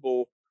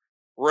comfortable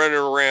running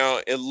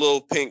around in little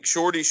pink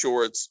shorty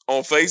shorts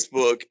on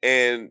Facebook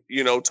and,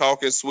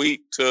 talking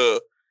sweet to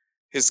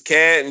his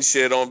cat and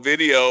shit on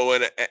video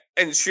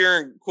and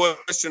sharing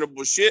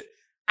questionable shit,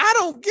 I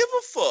don't give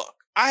a fuck.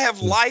 I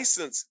have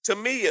license, to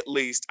me at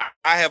least,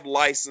 I have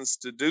license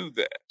to do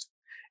that.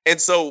 And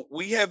so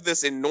we have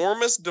this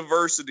enormous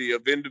diversity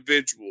of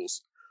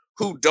individuals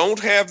who don't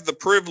have the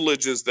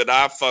privileges that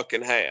I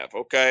fucking have,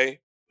 okay?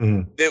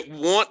 That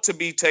want to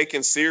be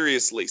taken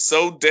seriously,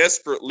 so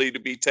desperately to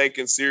be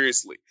taken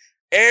seriously.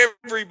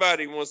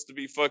 Everybody wants to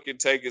be fucking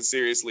taken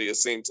seriously, it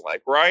seems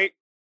like, right?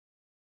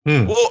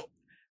 Well,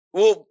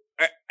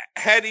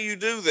 how do you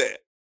do that?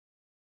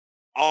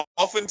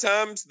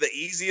 Oftentimes, the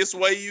easiest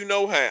way you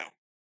know how.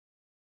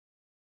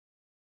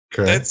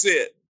 Okay. That's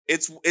it.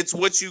 It's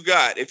what you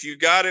got. If you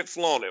got it,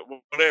 flaunt it,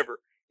 whatever.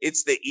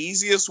 It's the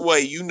easiest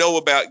way you know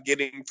about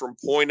getting from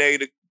point A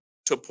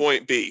to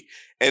point B.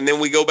 And then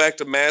we go back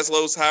to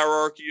Maslow's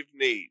hierarchy of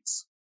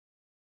needs.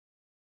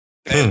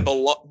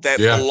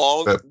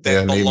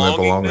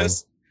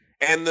 Belongingness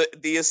and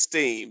the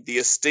esteem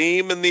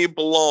and the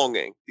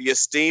belonging,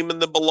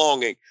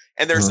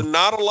 and there's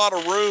not a lot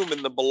of room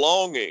in the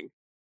belonging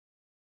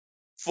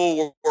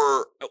for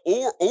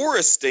or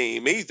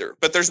esteem either,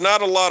 but there's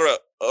not a lot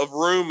of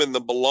room in the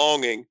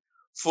belonging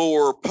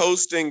for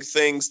posting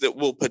things that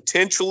will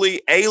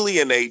potentially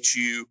alienate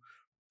you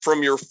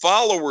from your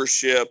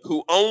followership,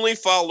 who only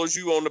follows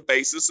you on the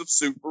basis of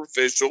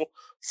superficial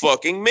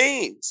fucking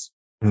memes.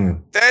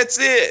 That's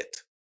it.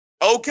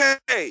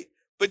 Okay.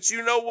 But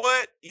you know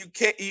what? You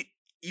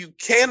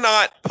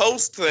cannot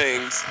post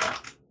things.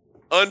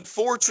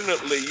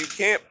 Unfortunately, you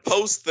can't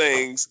post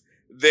things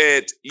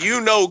that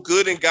you know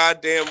good and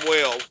goddamn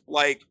well.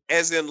 Like,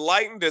 as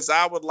enlightened as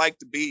I would like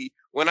to be,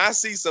 when I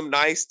see some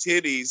nice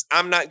titties,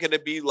 I'm not going to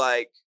be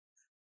like,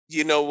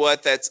 you know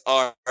what? That's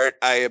art.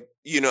 I've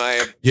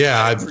never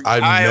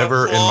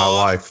in my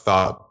life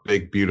thought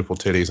big, beautiful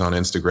titties on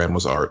Instagram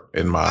was art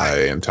in my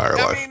entire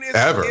life.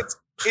 Ever.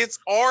 It's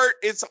art.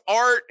 It's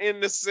art in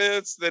the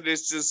sense that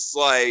it's just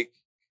like,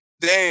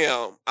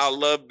 damn, I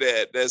love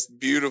that. That's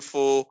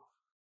beautiful.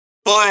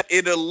 But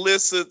it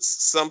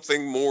elicits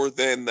something more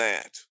than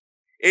that.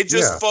 It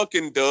just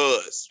fucking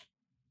does.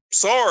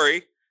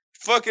 Sorry,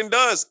 fucking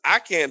does. I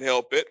can't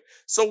help it.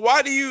 So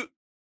why do you?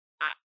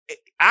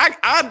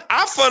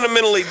 I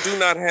fundamentally do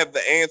not have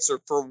the answer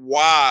for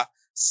why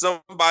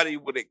somebody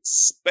would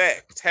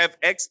have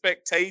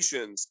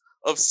expectations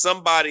of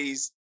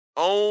somebody's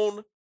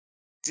own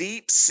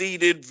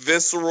deep-seated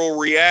visceral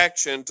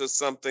reaction to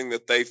something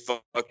that they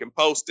fucking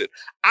posted.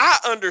 I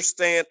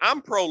understand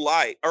I'm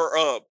pro-life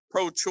or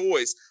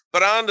pro-choice,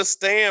 but I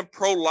understand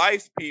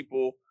pro-life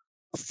people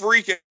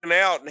freaking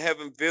out and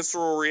having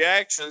visceral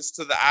reactions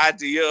to the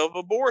idea of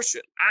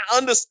abortion. I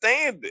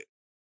understand it.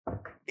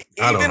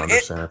 I don't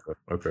understand it.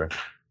 Okay.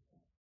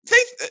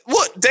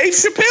 What Dave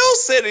Chappelle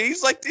said it.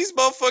 He's like, these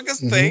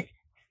motherfuckers think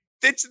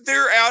that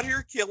they're out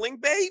here killing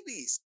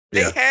babies.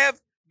 They have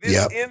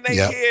this in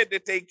their head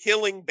that they're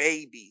killing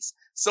babies.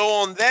 So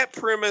on that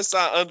premise,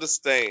 I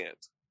understand.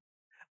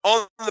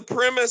 On the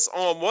premise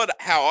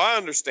how I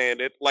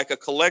understand it, like a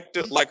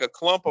collective, like a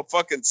clump of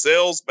fucking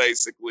cells,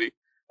 basically,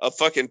 a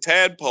fucking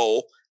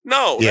tadpole.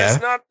 No,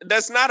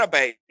 that's not a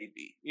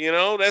baby. You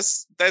know,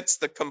 that's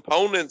the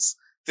components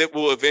that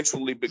will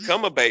eventually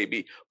become a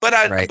baby. But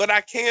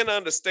I can't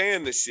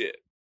understand the shit.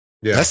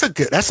 Yeah.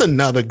 That's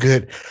another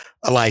good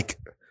like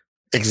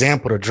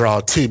example to draw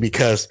too,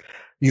 because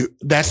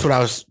that's what I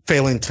was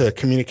failing to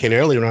communicate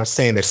earlier when I was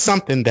saying there's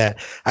something that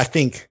I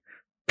think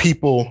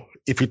people,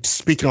 if you're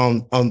speaking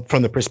on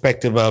from the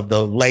perspective of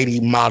the lady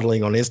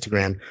modeling on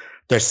Instagram,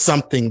 there's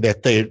something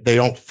that they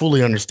don't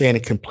fully understand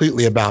it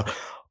completely about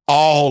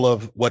all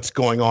of what's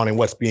going on and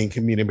what's being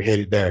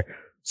communicated there,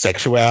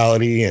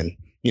 sexuality and,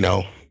 you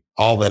know,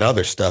 all that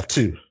other stuff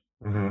too.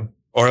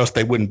 Or else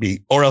they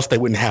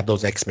wouldn't have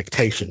those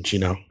expectations, you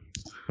know?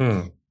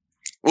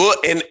 Well,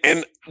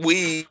 and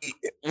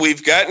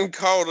we've gotten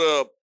caught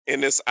up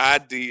in this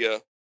idea,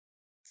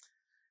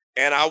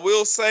 and I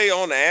will say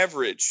on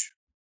average,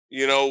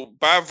 you know,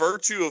 by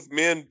virtue of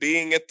men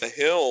being at the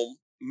helm,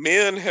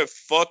 men have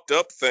fucked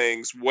up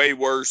things way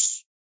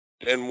worse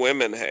than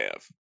women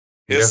have.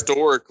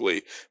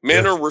 Historically,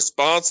 men are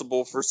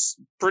responsible for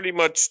pretty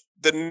much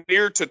the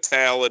near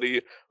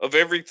totality of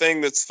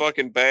everything that's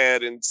fucking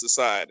bad in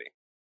society.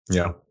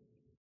 Yeah.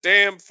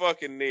 Damn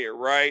fucking near,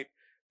 right?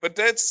 But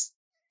that's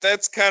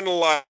kind of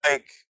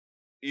like,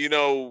 you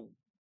know,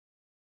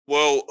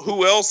 well,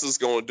 who else is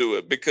going to do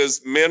it?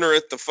 Because men are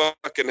at the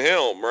fucking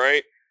helm,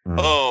 right?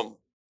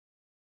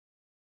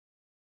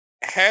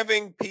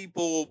 Having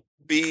people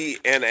be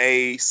in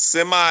a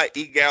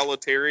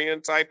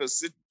semi-egalitarian type of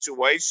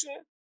situation,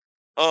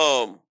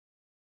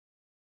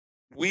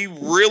 we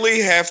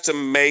really have to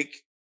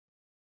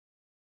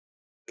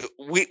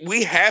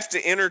we have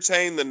to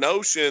entertain the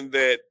notion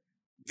that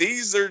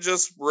these are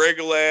just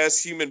regular ass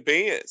human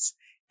beings.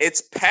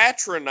 It's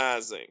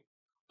patronizing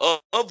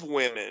of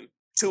women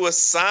to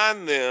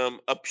assign them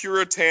a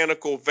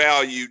puritanical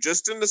value,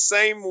 just in the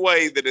same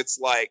way that it's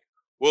like,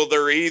 well,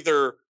 they're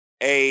either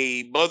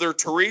a Mother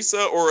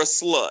Teresa or a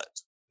slut.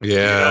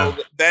 Yeah. You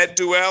know, that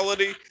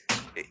duality,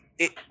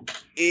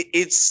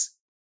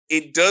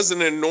 it does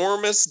an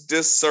enormous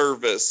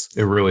disservice.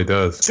 It really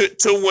does.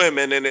 To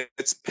women, and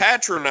it's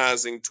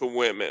patronizing to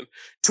women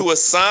to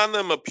assign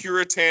them a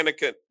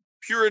puritanical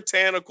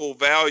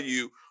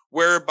value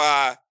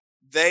whereby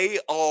they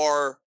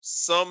are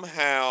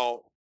somehow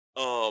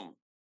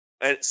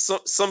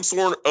some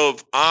sort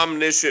of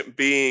omniscient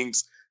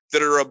beings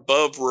that are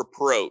above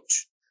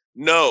reproach.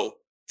 No,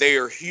 they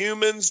are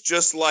humans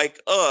just like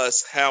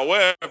us.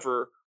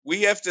 However,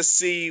 we have to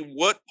see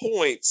what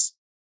points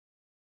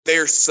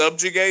they're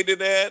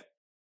subjugated at.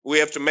 We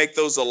have to make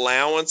those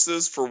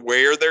allowances for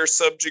where they're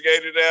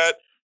subjugated at,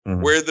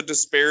 where the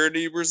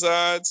disparity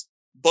resides.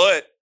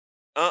 But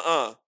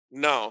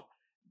No.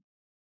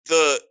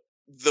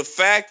 The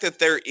fact that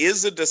there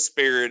is a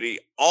disparity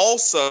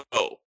also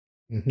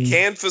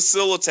can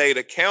facilitate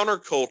a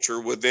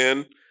counterculture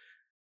within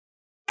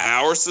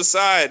our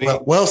society.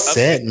 Well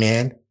said,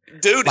 man.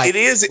 Dude, it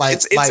is.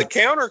 It's a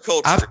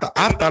counterculture.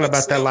 I've thought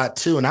about that a lot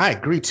too, and I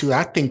agree too.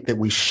 I think that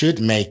we should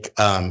make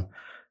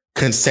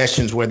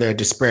concessions where there's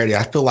disparity.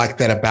 I feel like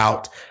that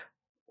about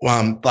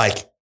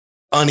like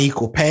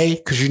unequal pay,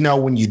 because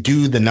when you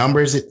do the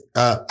numbers,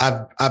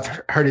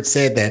 I've heard it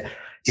said that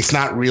it's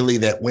not really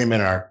that women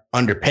are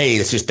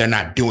underpaid. It's just they're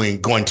not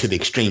going to the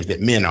extremes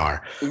that men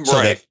are. Right.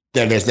 So that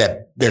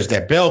there's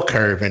that bell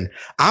curve, and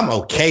I'm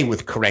okay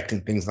with correcting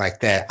things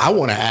like that. I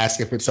want to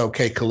ask if it's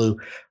okay, Kalu,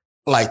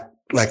 like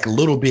go a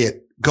little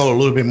bit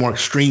more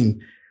extreme.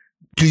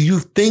 Do you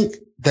think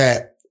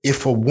that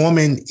if a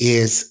woman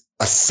is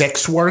a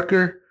sex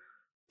worker,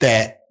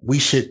 that we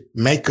should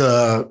make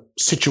a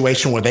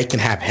situation where they can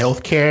have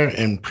health care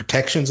and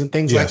protections and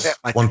things like that?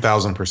 Like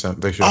 1,000%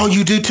 they should. Oh,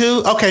 you do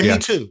too? Okay, yeah. Me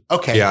too.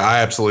 Okay. Yeah,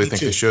 I absolutely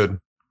think they should.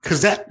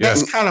 Because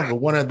that's kind of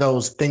one of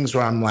those things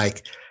where I'm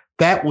like,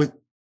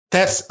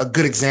 that's a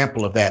good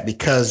example of that,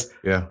 because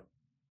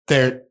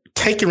they're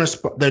taking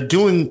they're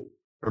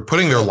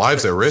putting their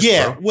lives at risk.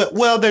 Yeah. Bro.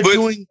 Well,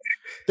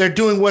 they're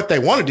doing what they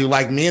want to do,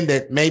 like men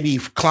that maybe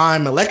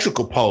climb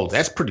electrical poles.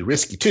 That's pretty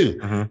risky too,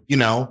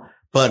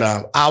 But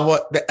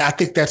I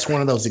think that's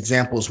one of those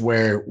examples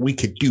where we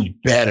could do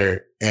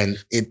better, and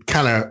it's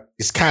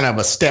kind of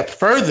a step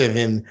further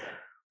than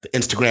the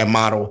Instagram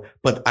model.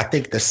 But I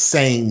think the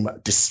same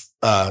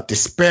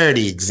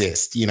disparity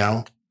exists.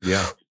 Yeah.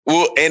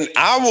 Well, and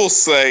I will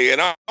say,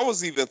 and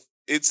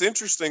it's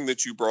interesting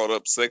that you brought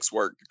up sex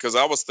work, because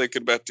I was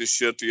thinking about this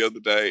shit the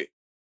other day.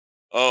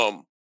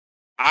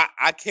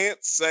 I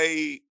can't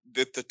say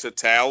that the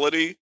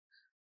totality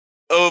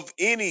of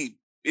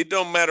it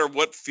don't matter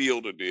what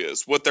field it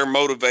is, what their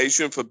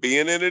motivation for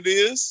being in it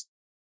is.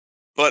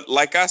 But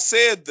like I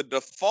said, the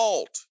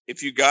default,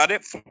 if you got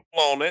it,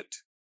 flaunt it,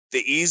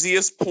 the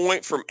easiest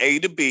point from A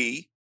to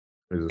B,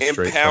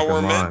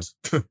 empowerment,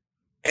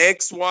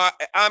 X, Y.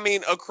 I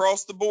mean,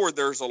 across the board,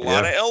 there's a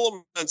lot of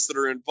elements that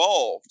are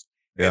involved.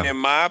 Yeah. And in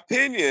my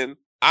opinion,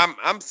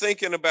 I'm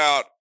thinking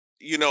about,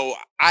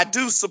 I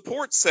do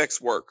support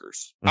sex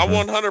workers. I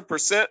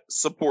 100%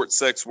 support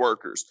sex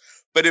workers.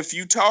 But if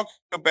you talk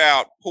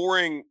about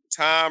pouring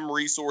time,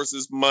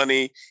 resources,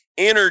 money,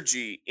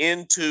 energy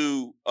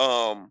into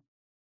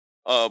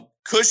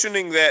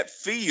cushioning that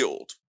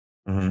field,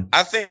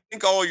 I think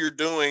all you're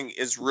doing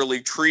is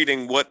really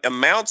treating what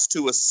amounts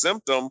to a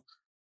symptom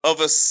of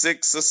a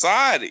sick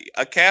society,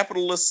 a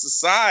capitalist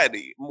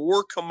society,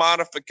 more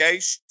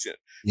commodification.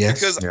 Yes,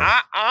 because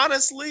I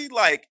honestly,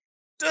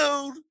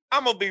 dude,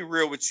 I'm gonna be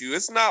real with you.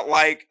 It's not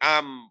like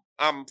I'm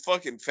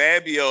fucking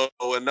Fabio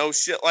and no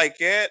shit like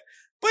that.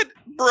 But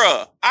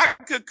bruh, I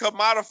could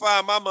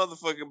commodify my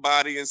motherfucking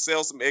body and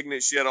sell some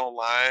ignorant shit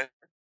online.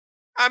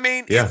 I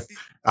mean,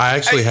 I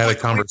actually had a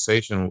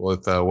conversation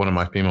with one of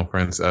my female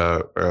friends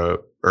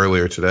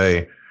earlier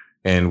today,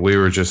 and we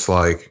were just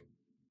like,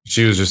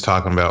 she was just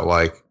talking about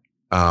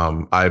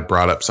I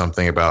brought up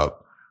something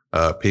about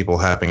people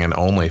having an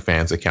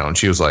OnlyFans account, and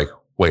she was like,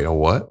 "Wait, a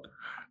what?"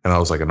 And I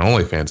was like, "An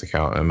OnlyFans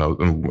account," and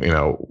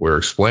we're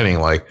explaining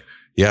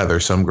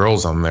there's some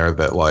girls on there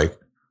that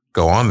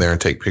go on there and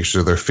take pictures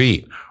of their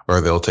feet, or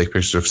they'll take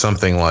pictures of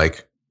something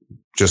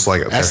just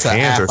like that's their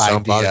hands or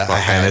something.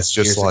 And it's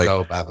just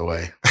by the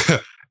way,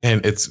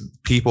 and it's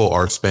people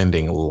are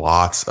spending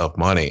lots of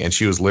money. And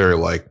she was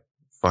literally like,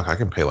 "Fuck, I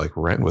can pay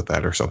rent with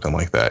that or something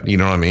like that." You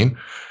know what I mean?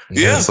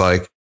 Yeah. And it's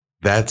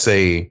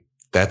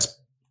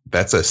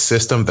that's a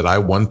system that I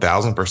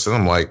 1,000%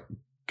 I'm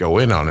go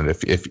in on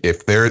it.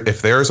 If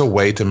there's a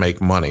way to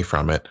make money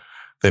from it,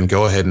 then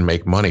go ahead and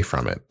make money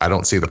from it. I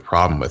don't see the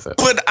problem with it.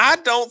 But I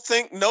won't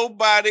say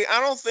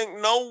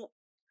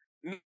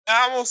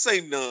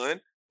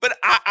none, but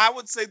I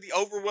would say the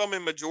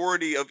overwhelming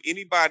majority of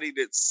anybody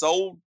that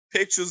sold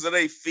pictures of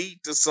their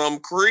feet to some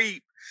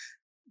creep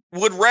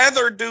would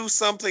rather do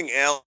something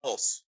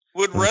else,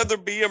 would rather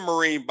be a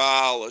marine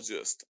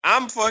biologist.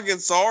 I'm fucking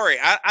sorry.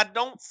 I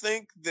don't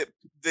think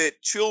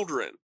that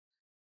children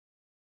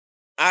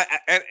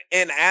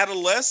and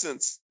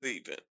adolescents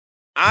even,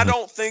 I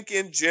don't think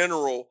in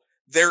general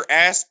their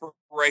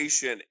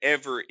aspiration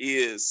ever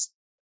is,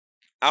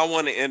 I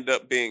want to end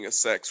up being a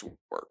sex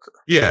worker.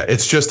 Yeah,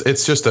 it's just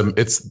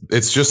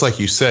like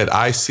you said.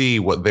 I see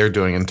what they're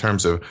doing in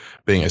terms of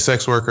being a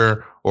sex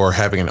worker or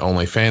having an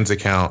OnlyFans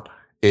account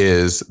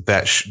is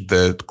that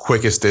the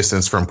quickest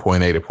distance from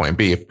point A to point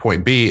B. If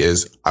point B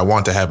is I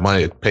want to have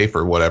money to pay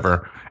for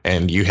whatever,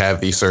 and you have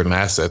these certain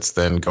assets,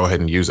 then go ahead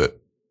and use it.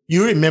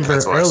 You remember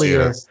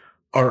earlier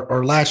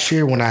or last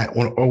year when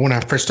I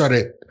first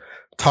started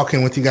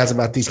talking with you guys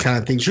about these kind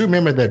of things, you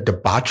remember the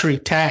debauchery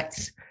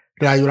tax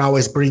that I would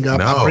always bring up?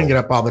 No. I bring it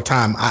up all the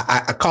time.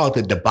 I call it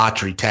the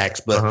debauchery tax,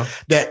 but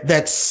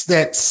that's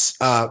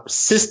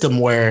system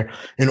where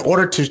in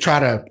order to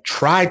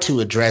try to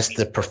address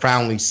the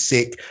profoundly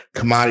sick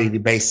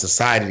commodity-based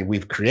society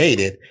we've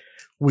created,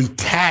 we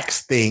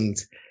tax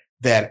things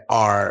that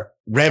are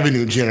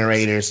revenue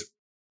generators,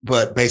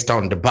 but based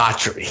on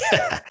debauchery.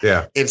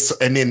 Yeah.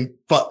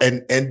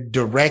 And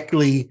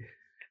directly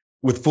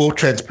with full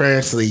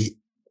transparency,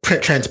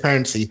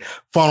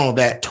 funnel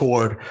that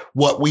toward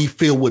what we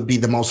feel would be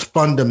the most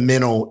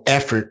fundamental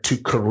effort to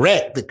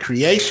correct the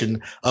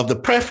creation of the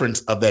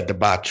preference of that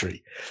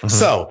debauchery. Mm-hmm.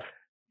 So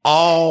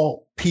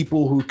all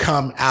people who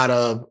come out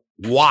of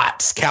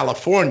Watts,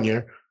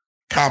 California,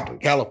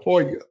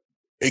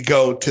 and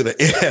go to the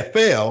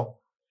NFL,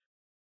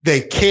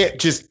 they can't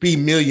just be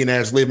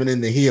millionaires living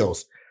in the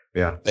hills.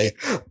 Yeah.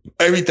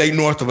 Everything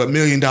north of $1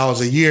 million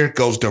a year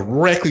goes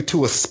directly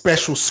to a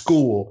special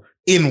school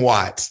in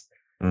Watts.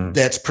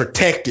 That's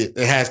protected.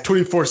 It has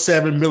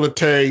 24/7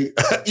 military,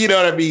 you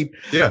know what I mean?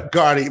 Yeah.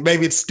 Guarding.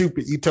 Maybe it's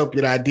stupid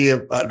utopian idea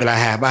that I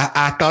have.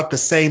 I thought the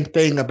same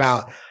thing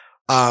about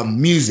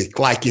music.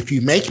 Like if you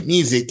make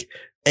music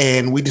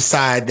and we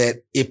decide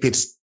that if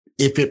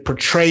it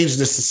portrays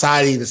the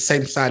society, the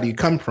same society you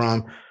come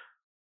from,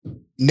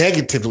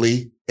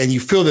 negatively, and you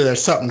feel that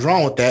there's something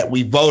wrong with that,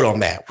 we vote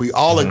on that. We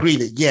all agree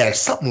that, yeah, there's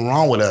something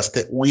wrong with us,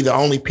 that we the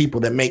only people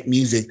that make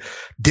music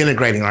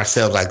denigrating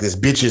ourselves like this,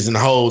 bitches and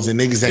hoes and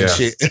niggas and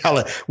shit.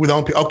 We're the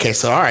only people. Okay,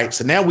 so all right.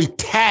 So now we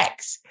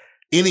tax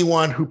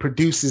anyone who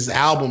produces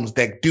albums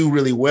that do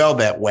really well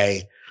that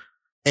way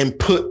and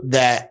put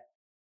that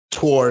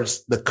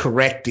towards the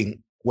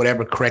correcting,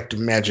 whatever corrective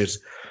measures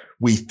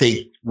we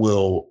think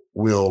will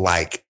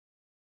like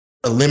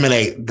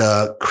eliminate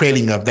the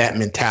creating of that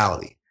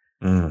mentality.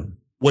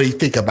 What do you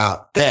think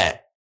about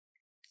that?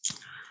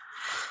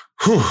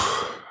 Well,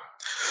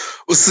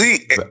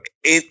 see,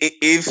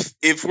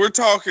 if we're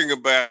talking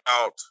about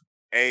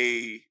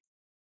a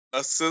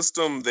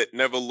system that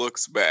never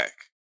looks back,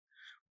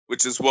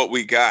 which is what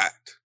we got,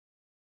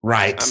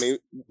 right? I mean,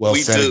 well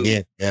we said do.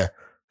 Again. Yeah.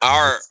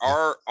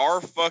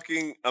 Our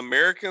fucking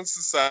American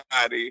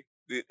society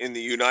in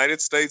the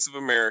United States of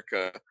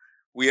America,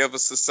 we have a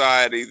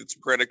society that's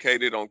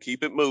predicated on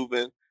keep it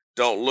moving.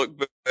 Don't look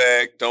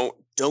back. Don't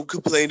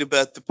complain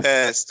about the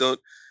past.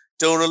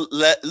 Don't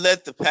let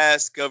the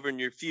past govern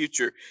your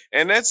future.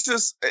 And that's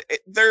just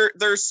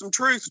there's some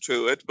truth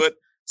to it. But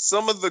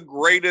some of the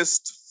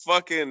greatest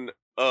fucking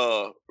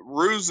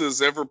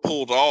ruses ever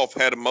pulled off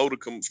had a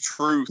modicum of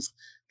truth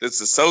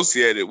that's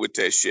associated with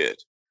that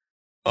shit.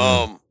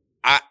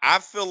 I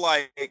feel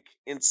like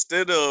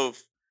instead of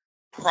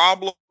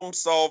problem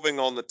solving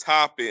on the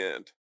top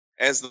end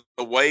as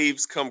the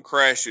waves come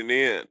crashing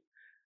in,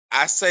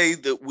 I say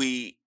that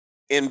we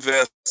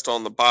invest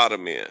on the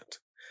bottom end.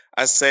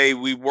 I say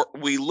we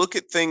look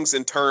at things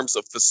in terms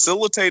of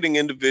facilitating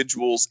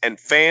individuals and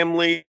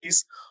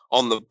families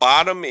on the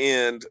bottom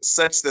end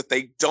such that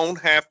they don't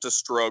have to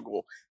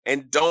struggle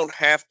and don't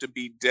have to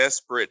be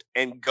desperate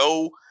and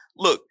go,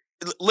 look,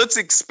 let's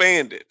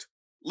expand it.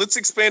 Let's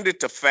expand it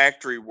to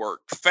factory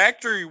work.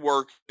 Factory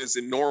work is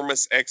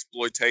enormous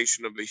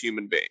exploitation of a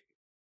human being.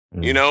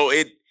 You know,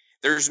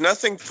 there's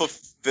nothing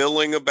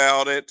fulfilling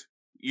about it.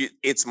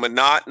 It's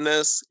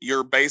monotonous.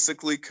 You're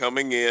basically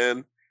coming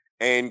in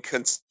and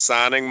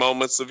consigning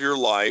moments of your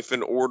life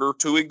in order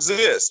to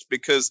exist,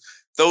 because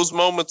those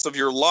moments of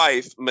your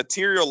life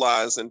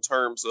materialize in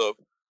terms of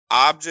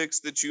objects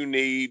that you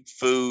need,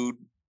 food,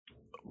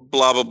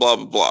 blah, blah, blah,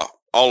 blah, blah,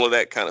 all of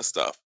that kind of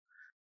stuff.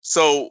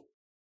 So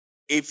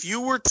if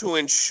you were to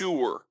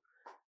ensure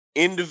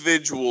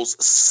individuals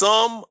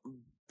some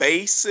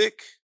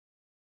basic,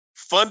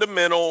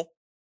 fundamental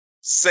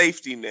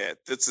safety net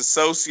that's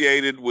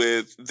associated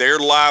with their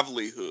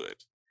livelihood.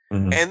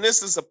 And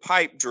this is a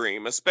pipe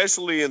dream,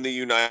 especially in the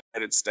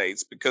United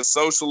States, because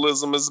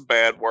socialism is a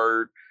bad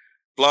word,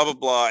 blah, blah,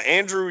 blah.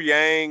 Andrew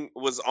Yang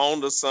was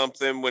onto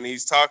something when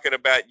he's talking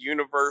about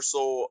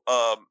universal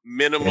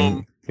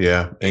minimum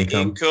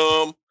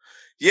income.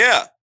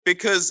 Yeah,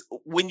 because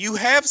when you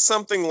have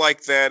something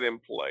like that in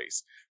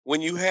place,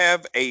 when you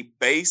have a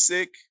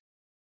basic,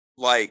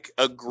 like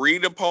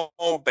agreed upon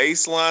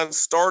baseline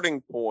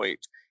starting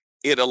point,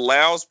 it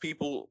allows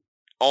people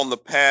on the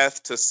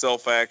path to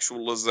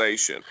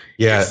self-actualization.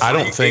 Yeah, I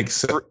don't think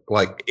so.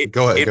 Like,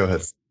 go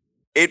ahead.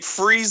 It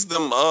frees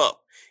them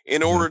up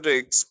in order to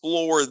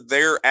explore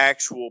their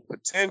actual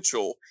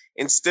potential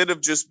instead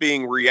of just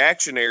being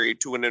reactionary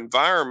to an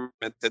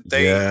environment that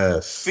they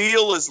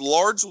feel is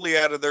largely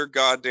out of their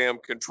goddamn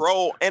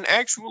control and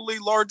actually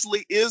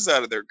largely is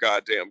out of their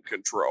goddamn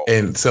control.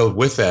 And so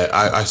with that,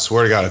 I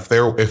swear to God,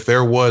 if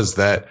there was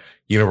that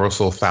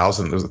universal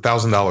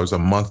 $1,000 a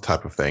month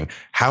type of thing,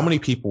 how many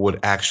people would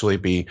actually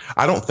be?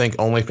 I don't think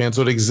OnlyFans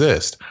would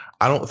exist.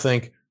 I don't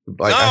think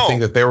I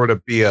think that there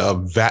would be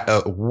a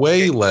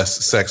way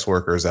less sex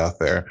workers out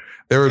there.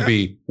 There would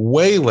be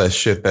way less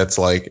shit that's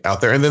like out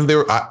there. And then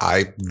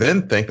I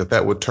then think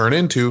that would turn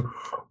into,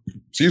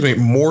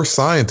 more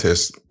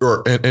scientists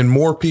and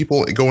more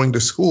people going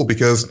to school,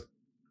 because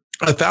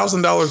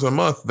 $1,000 a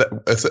month,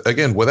 that,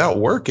 again, without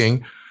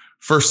working,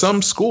 for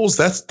some schools,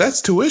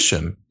 that's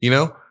tuition,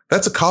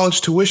 That's a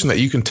college tuition that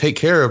you can take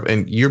care of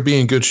and you're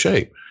being in good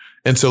shape.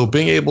 And so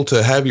being able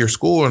to have your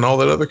school and all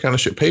that other kind of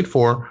shit paid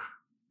for,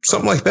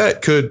 something like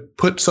that could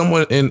put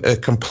someone in a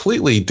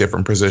completely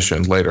different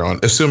position later on,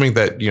 assuming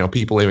that,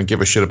 people even give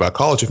a shit about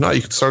college. If not,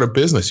 you can start a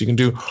business. You can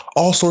do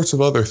all sorts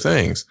of other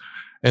things.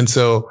 And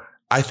so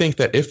I think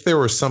that if there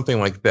was something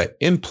like that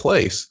in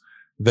place,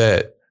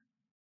 that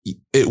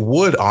it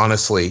would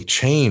honestly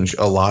change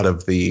a lot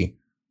of the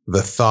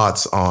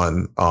thoughts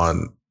on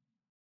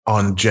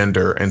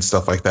gender and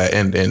stuff like that.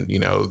 And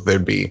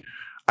there'd be,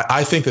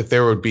 I think that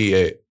there would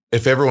be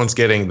if everyone's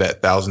getting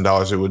that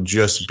 $1,000, it would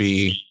just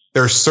be,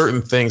 there are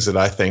certain things that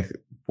I think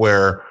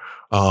where,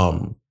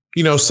 there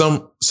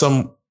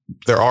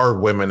are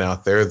women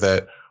out there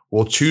that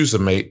will choose a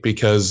mate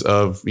because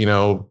of,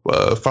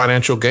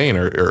 financial gain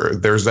or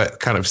there's that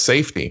kind of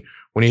safety.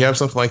 When you have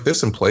something like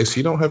this in place,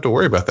 you don't have to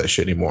worry about that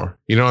shit anymore.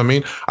 You know what I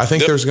mean? I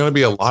think there's going to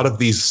be a lot of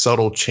these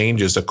subtle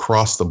changes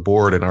across the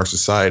board in our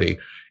society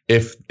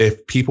if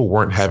people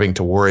weren't having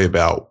to worry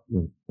about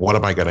what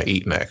am I going to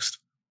eat next.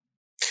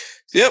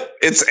 Yep.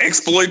 It's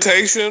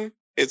exploitation.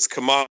 It's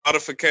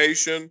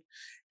commodification,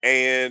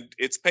 and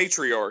it's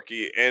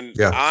patriarchy. And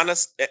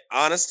honest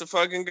to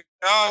fucking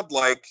God,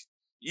 like,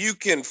 you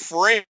can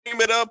frame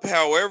it up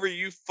however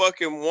you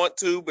fucking want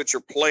to, but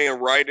you're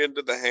playing right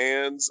into the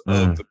hands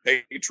of the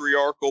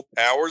patriarchal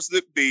powers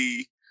that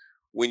be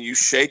when you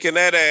shaking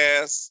that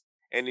ass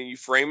and then you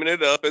framing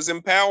it up as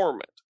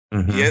empowerment.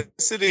 Mm-hmm.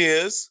 Yes, it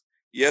is.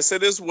 Yes,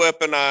 it is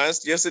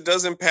weaponized. Yes, it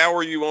does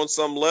empower you on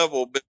some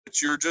level, but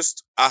you're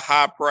just a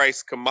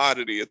high-priced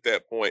commodity at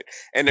that point.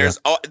 And there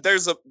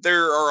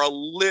are a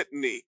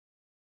litany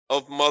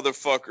of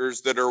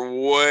motherfuckers that are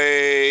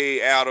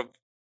way out of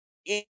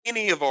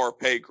any of our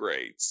pay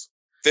grades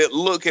that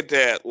look at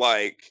that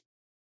like,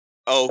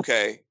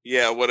 okay,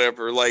 yeah,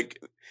 whatever.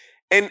 Like,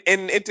 and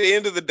at the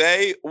end of the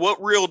day,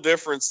 what real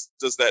difference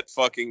does that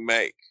fucking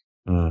make?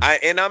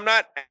 I'm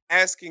not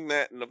asking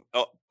that in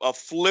a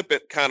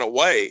flippant kind of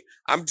way.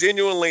 I'm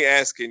genuinely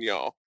asking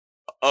y'all.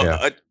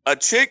 A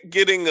chick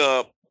getting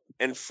up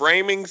and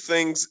framing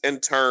things in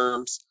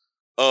terms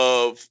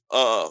of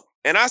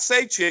and I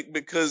say chick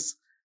because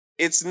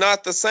it's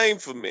not the same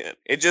for men.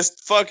 It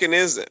just fucking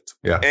isn't.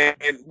 Yeah.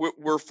 And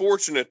we're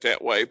fortunate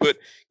that way. But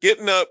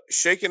getting up,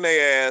 shaking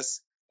their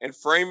ass, and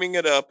framing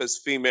it up as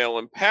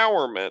female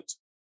empowerment,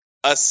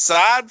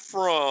 aside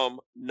from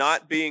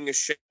not being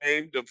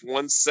ashamed of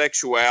one's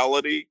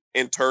sexuality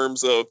in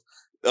terms of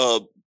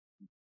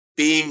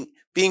being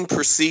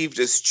perceived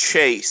as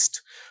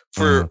chaste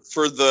for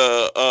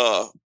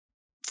the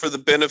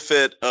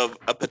benefit of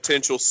a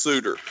potential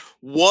suitor,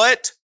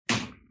 what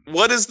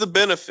is the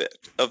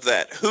benefit of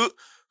that? Who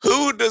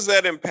does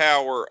that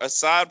empower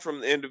aside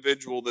from the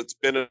individual that's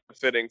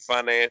benefiting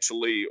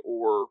financially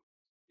or,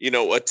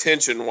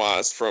 attention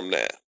wise from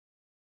that?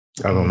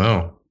 I don't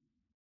know.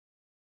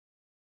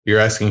 You're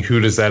asking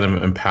who does that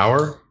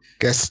empower?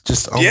 Guess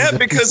just only the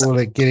people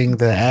that getting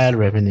the ad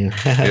revenue.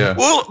 Yeah.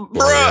 Well,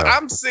 bro,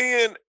 I'm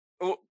seeing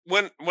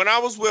when I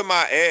was with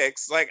my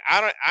ex, like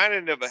I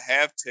didn't ever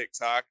have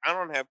TikTok. I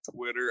don't have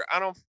Twitter. I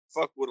don't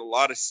fuck with a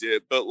lot of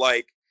shit. But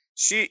like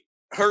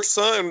her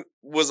son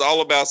was all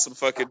about some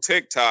fucking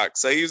TikTok.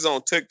 So he was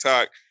on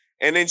TikTok,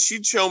 and then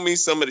she'd show me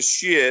some of the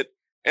shit.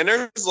 And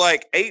there's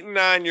like 8 and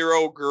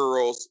 9-year-old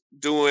girls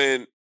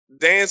doing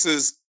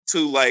dances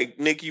to like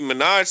Nicki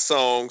Minaj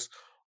songs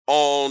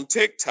on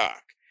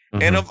TikTok.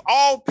 Mm-hmm. And of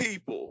all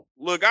people,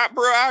 look,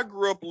 I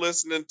grew up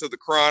listening to The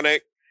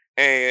Chronic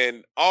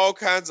and all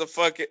kinds of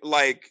fucking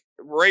like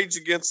Rage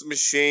Against the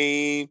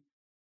Machine.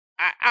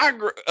 I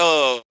grew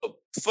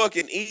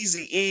fucking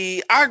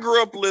Eazy-E. I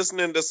grew up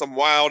listening to some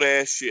wild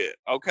ass shit.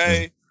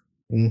 Okay.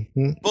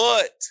 Mm-hmm.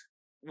 But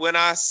when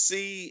I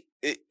see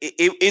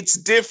it's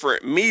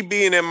different. Me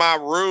being in my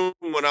room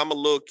when I'm a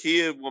little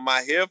kid with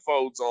my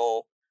headphones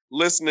on,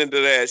 listening to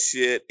that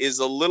shit is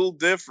a little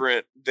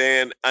different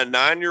than a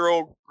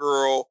 9-year-old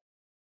girl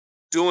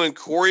doing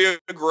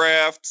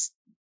choreographed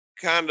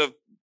kind of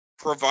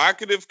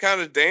provocative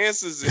kind of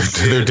dances and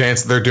shit.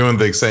 They're doing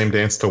the same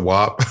dance to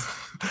WAP.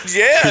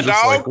 Yeah,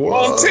 dog, like,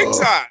 on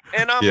TikTok.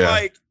 And I'm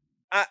like,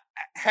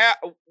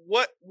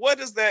 what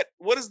is that?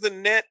 What is the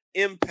net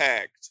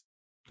impact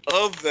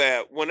of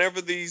that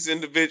whenever these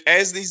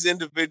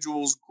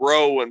individuals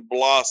grow and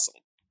blossom?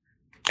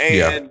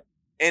 And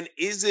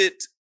is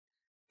it?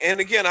 And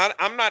again,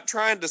 I'm not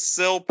trying to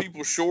sell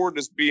people short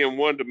as being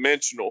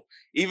one-dimensional,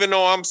 even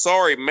though I'm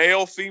sorry,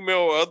 male, female,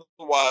 or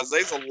otherwise,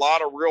 there's a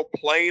lot of real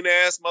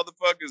plain-ass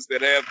motherfuckers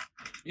that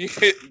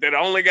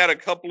only got a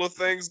couple of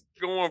things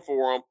going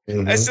for them.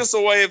 Mm-hmm. That's just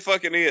the way it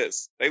fucking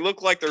is. They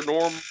look like they're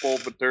normal,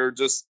 but they're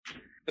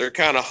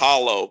kind of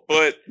hollow.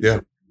 But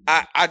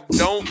I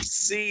don't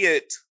see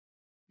it.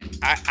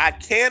 I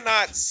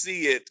cannot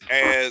see it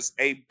as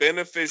a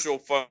beneficial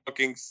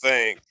fucking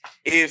thing.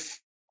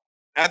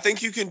 I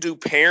think you can do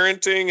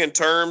parenting in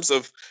terms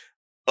of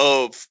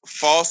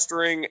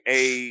fostering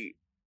a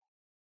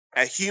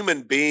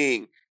human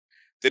being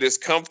that is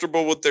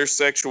comfortable with their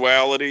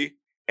sexuality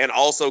and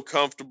also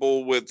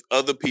comfortable with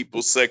other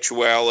people's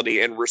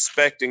sexuality and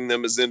respecting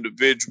them as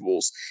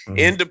individuals,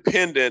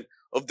 independent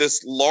of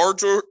this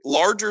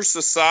larger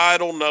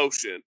societal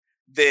notion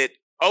that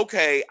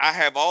okay, I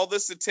have all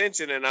this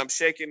attention and I'm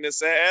shaking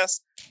this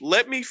ass.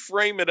 Let me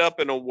frame it up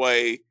in a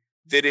way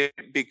that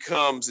it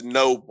becomes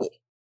noble.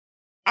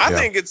 I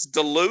think it's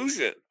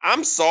delusion.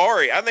 I'm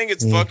sorry. I think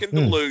it's fucking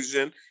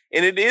delusion.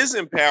 And it is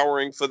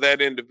empowering for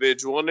that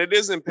individual. And it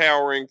is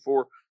empowering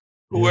for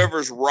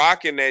whoever's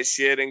rocking that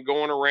shit and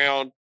going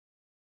around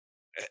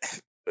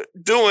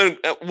doing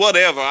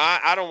whatever.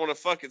 I don't want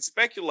to fucking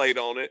speculate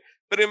on it.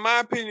 But in my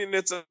opinion,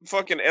 it's a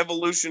fucking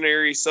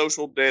evolutionary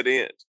social dead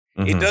end.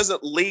 It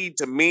doesn't lead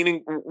to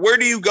meaning. Where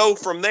do you go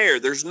from there?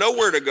 There's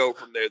nowhere to go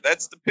from there.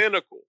 That's the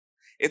pinnacle.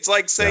 It's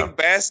like saying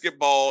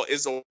basketball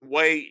is a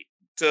way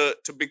to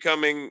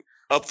becoming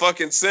a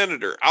fucking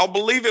senator. I'll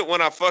believe it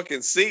when I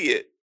fucking see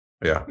it.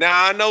 Yeah.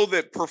 Now I know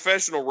that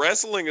professional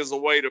wrestling is a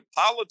way to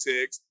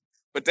politics,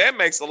 but that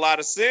makes a lot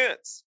of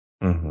sense.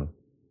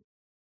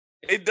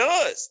 It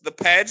does. The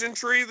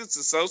pageantry that's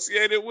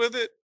associated with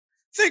it.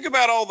 Think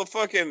about all the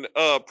fucking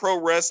pro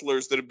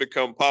wrestlers that have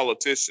become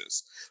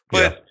politicians.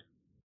 But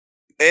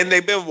and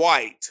they've been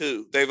white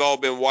too. They've all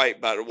been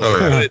white, by the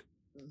way. But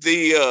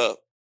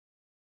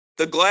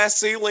the glass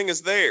ceiling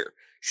is there.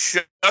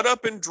 Shut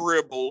up and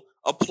dribble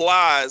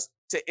applies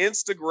to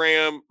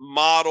Instagram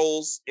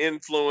models,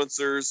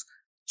 influencers,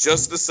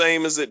 just the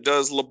same as it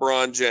does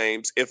LeBron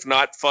James, if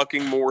not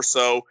fucking more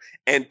so.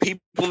 And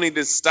people need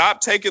to stop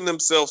taking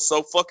themselves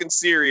so fucking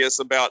serious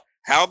about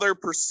how they're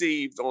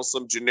perceived on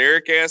some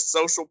generic ass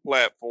social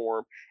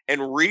platform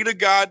and read a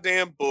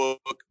goddamn book,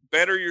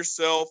 better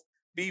yourself,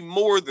 be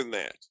more than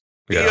that.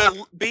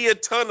 Be a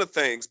ton of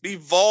things. Be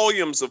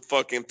volumes of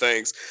fucking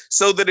things.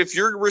 So that if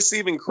you're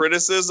receiving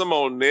criticism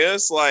on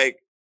this, like,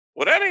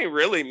 well, that ain't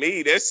really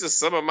me. That's just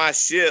some of my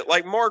shit.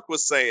 Like Mark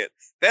was saying,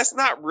 that's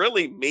not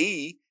really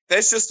me.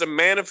 That's just a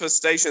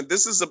manifestation.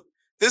 This is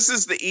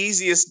the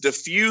easiest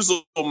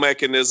diffusal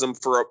mechanism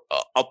for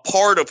a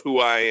part of who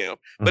I am.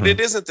 But it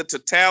isn't the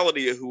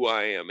totality of who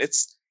I am.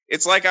 It's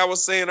like I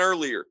was saying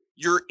earlier.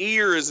 Your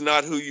ear is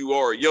not who you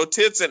are. Your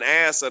tits and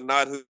ass are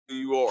not who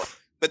you are.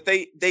 But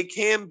they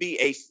can be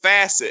a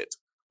facet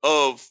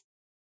of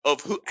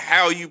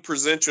how you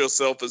present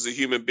yourself as a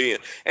human being.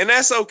 And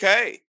that's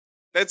okay.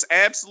 That's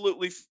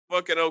absolutely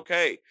fucking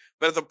okay.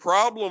 But the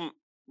problem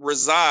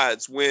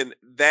resides when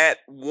that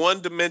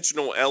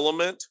one-dimensional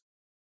element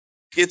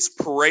gets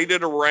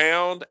paraded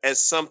around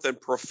as something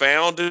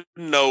profound and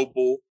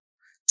noble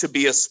to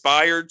be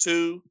aspired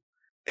to.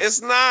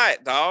 It's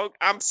not, dog.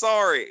 I'm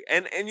sorry.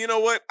 And you know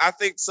what? I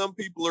think some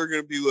people are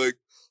going to be like,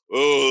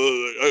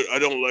 oh, I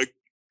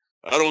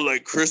don't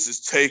like Chris's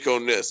take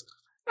on this.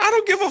 I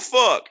don't give a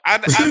fuck.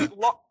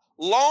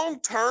 Long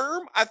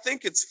term, I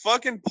think it's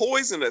fucking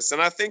poisonous and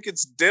I think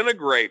it's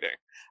denigrating.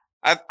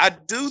 I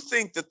do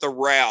think that the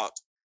route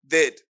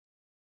that,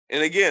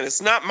 and again,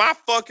 it's not my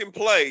fucking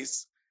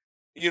place,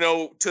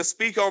 to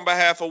speak on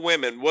behalf of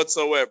women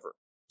whatsoever.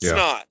 It's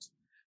not.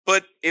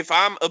 But if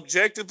I'm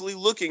objectively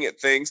looking at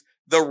things,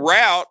 the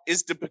route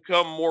is to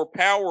become more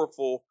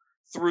powerful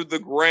through the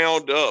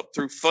ground up,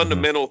 through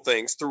fundamental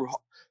things, through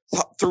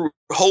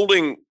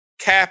holding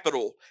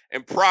capital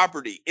and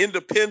property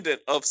independent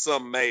of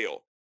some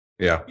male.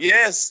 Yeah.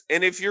 Yes.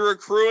 And if you're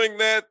accruing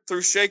that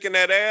through shaking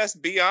that ass,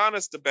 be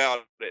honest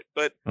about it.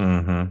 But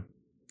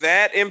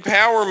that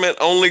empowerment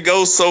only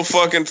goes so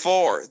fucking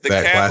far. That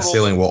glass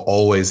ceiling will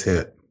always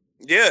hit.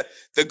 Yeah.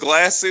 The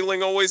glass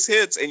ceiling always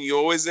hits and you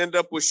always end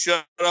up with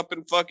shut up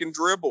and fucking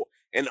dribble.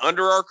 And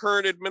under our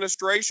current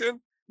administration,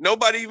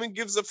 nobody even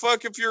gives a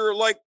fuck if you're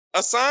like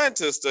a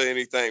scientist or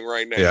anything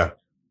right now. Yeah.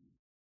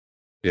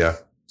 Yeah.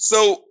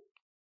 So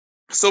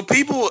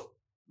people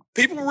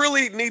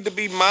really need to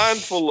be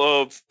mindful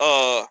of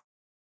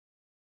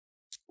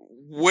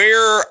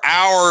where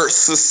our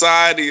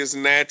society is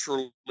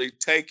naturally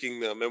taking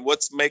them and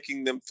what's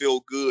making them feel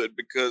good,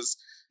 because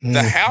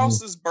the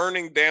house is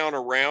burning down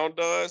around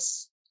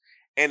us.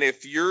 And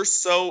if you're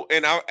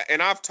and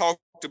I've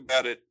talked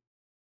about it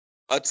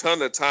a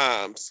ton of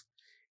times,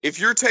 if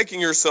you're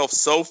taking yourself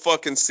so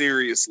fucking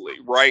seriously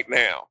right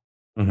now,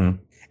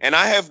 and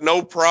I have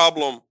no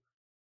problem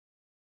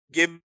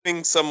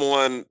giving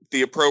someone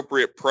the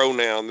appropriate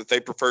pronoun that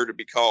they prefer to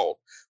be called.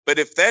 But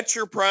if that's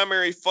your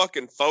primary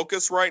fucking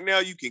focus right now,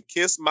 you can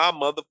kiss my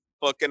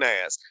motherfucking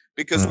ass,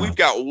 because we've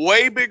got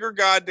way bigger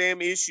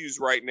goddamn issues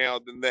right now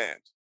than that.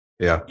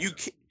 Yeah.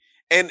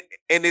 And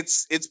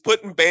it's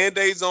putting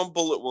Band-Aids on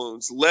bullet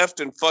wounds left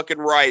and fucking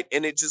right.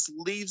 And it just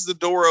leaves the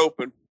door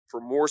open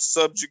for more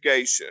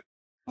subjugation.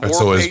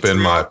 That's always been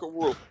my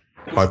problem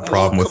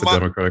with the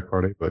Democratic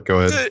Party, but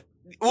go ahead.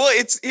 Well,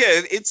 it's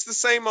the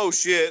same old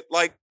shit.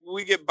 Like,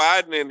 we get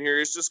Biden in here,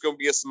 it's just going to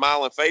be a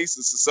smiling face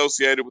that's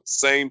associated with the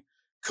same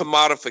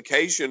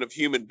commodification of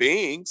human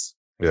beings.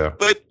 Yeah.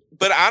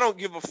 But I don't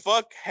give a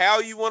fuck how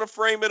you want to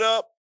frame it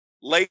up.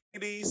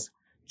 Ladies,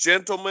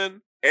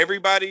 gentlemen,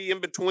 everybody in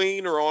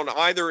between or on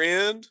either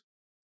end,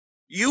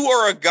 you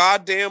are a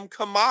goddamn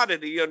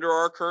commodity under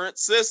our current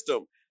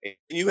system. And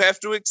you have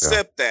to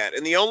accept that.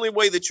 And the only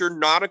way that you're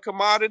not a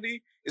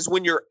commodity is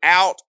when you're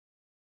out,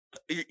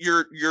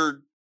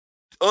 you're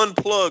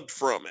unplugged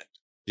from it.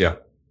 Yeah.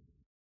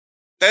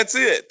 That's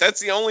it.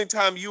 That's the only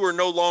time you are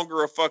no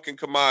longer a fucking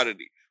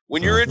commodity.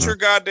 When you're at your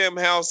goddamn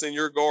house in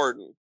your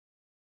garden,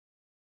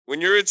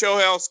 when you're at your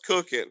house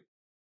cooking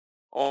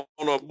on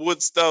a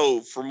wood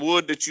stove from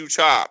wood that you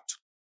chopped,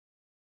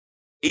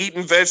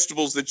 eating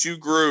vegetables that you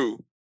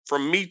grew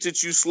from meat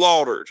that you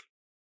slaughtered.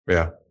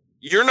 Yeah.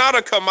 You're not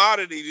a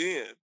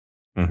commodity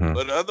then.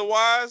 But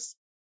otherwise,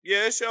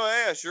 yeah, it's your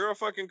ass. You're a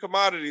fucking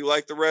commodity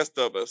like the rest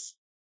of us.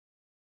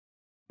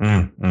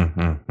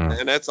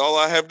 And that's all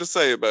I have to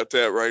say about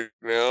that right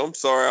now. I'm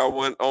sorry I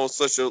went on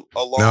such a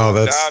long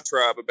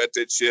diatribe about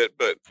that shit,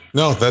 but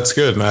no, that's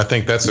good. And I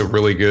think that's a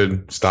really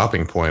good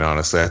stopping point,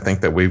 honestly. I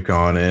think that we've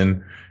gone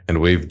in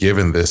and we've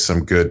given this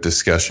some good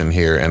discussion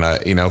here. And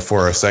I,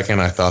 for a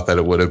second, I thought that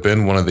it would have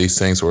been one of these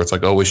things where it's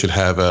like, oh, we should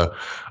have a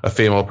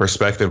female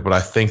perspective. But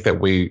I think that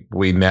we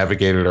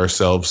navigated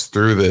ourselves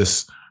through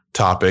this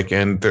topic,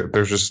 and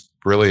there just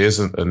really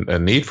isn't a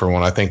need for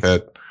one. I think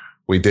that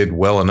we did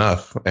well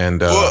enough.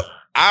 And well,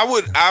 I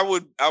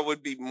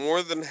would be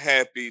more than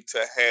happy to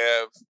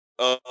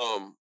have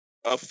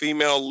a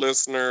female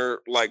listener,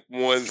 like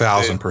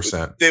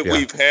 1,000% that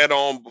we've had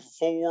on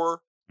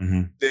before,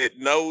 that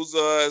knows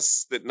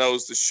us, that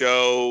knows the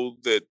show,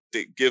 that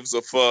gives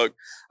a fuck.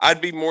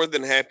 I'd be more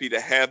than happy to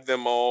have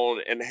them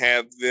on and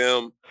have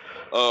them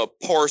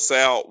parse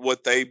out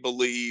what they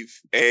believe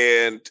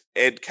and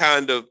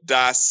kind of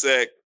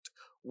dissect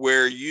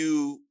where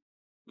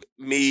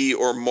me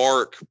or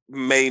Mark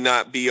may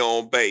not be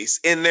on base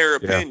in their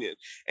opinion.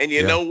 And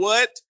you know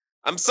what?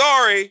 I'm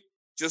sorry.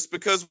 Just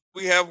because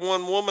we have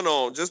one woman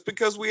on, just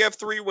because we have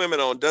 3 women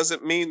on,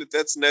 doesn't mean that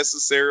that's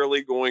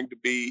necessarily going to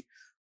be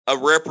a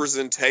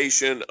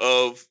representation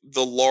of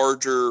the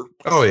larger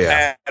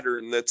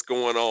pattern that's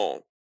going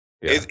on.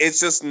 It's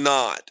just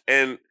not.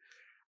 And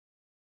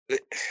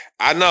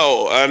I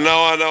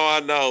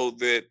know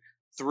that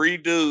 3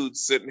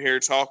 dudes sitting here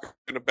talking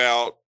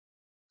about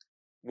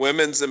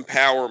women's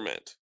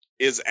empowerment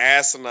is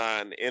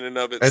asinine in and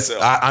of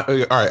itself. All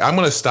right, I'm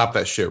going to stop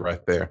that shit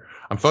right there.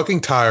 I'm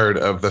fucking tired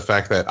of the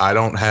fact that I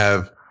don't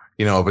have,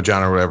 a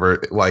vagina or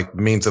whatever, like,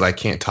 means that I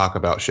can't talk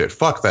about shit.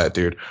 Fuck that,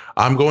 dude.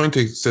 I'm going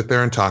to sit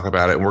there and talk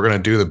about it, and we're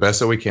going to do the best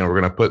that we can. We're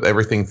going to put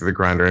everything through the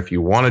grinder. If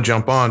you want to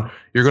jump on,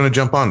 you're going to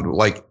jump on.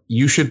 Like,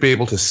 you should be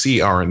able to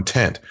see our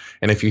intent.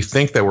 And if you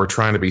think that we're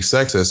trying to be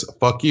sexist,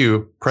 fuck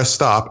you, press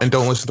stop, and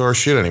don't listen to our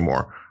shit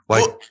anymore.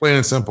 Like, plain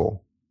and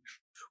simple.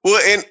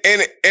 Well,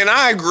 and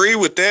I agree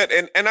with that,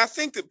 and I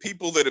think that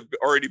people that have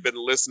already been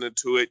listening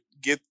to it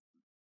get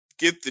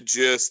the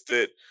gist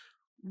that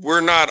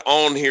we're not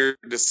on here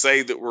to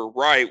say that we're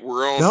right.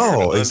 We're on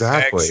here to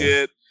unpack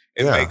shit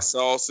and make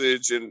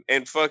sausage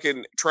and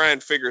fucking try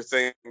and figure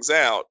things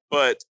out.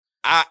 But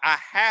I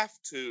have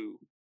to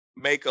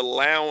make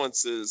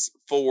allowances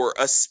for,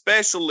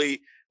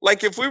 especially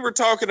like if we were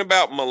talking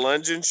about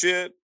melunging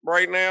shit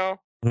right now,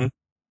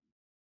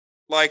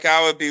 like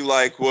I would be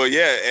like, well,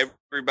 yeah,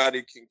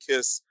 everybody can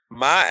kiss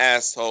my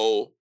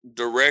asshole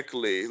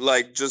directly.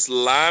 Like, just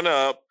line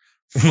up.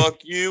 Fuck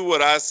you,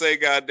 what I say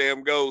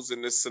goddamn goes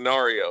in this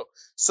scenario.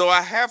 So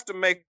I have to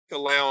make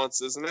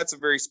allowances, and that's a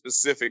very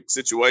specific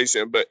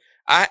situation, but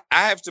I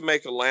have to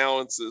make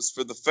allowances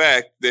for the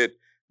fact that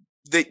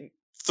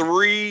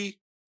 3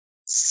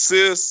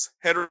 cis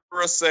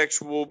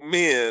heterosexual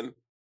men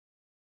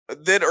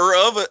that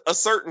are of a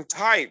certain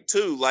type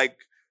too. Like,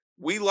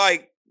 we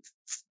like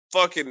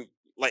fucking,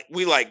 like,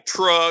 we like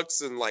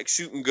trucks and like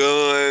shooting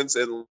guns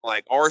and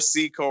like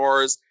RC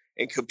cars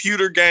and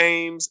computer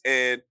games,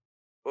 and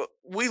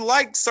we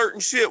like certain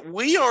shit.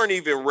 We aren't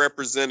even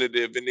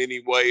representative in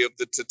any way of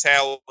the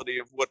totality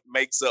of what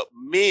makes up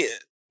men.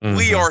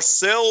 We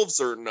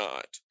ourselves are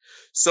not.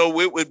 So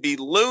it would be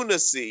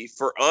lunacy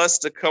for us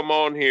to come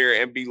on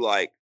here and be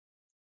like,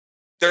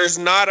 there's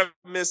not a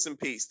missing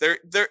piece. There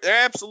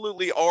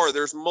absolutely are.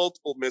 There's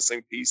multiple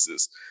missing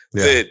pieces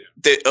that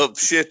of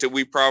shit that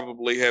we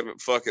probably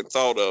haven't fucking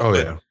thought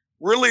of.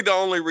 Really the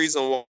only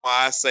reason why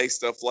I say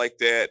stuff like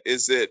that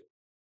is that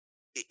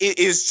it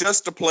is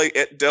just to play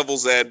at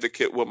devil's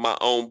advocate with my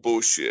own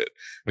bullshit.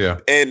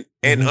 And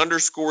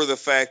underscore the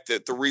fact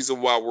that the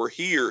reason why we're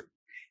here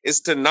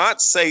is to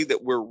not say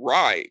that we're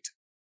right.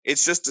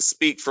 It's just to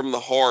speak from the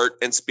heart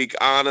and speak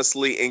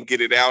honestly and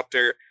get it out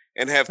there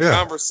and have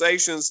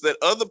conversations that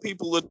other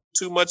people are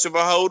too much of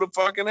a hoe to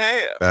fucking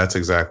have. That's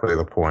exactly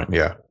the point.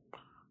 Yeah.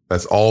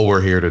 That's all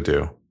we're here to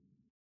do.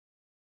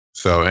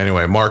 So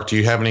anyway, Mark, do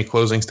you have any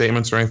closing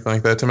statements or anything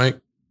like that to make?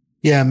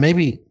 Yeah,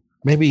 maybe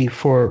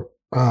for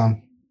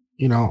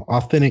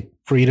authentic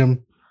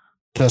freedom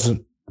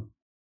doesn't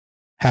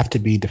have to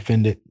be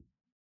defended.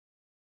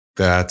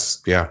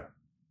 That's I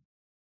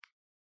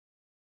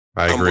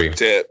agree. I'm with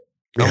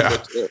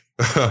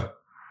that.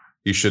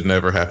 You should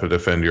never have to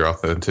defend your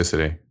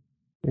authenticity.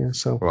 Yeah.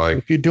 So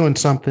if you're doing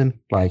something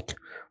like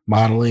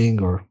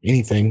modeling or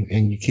anything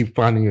and you keep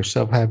finding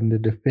yourself having to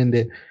defend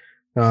it,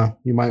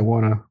 you might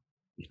want to,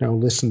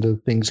 listen to the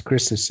things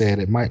Chris has said.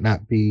 It might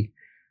not be,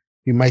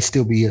 you might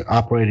still be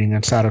operating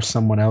inside of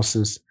someone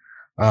else's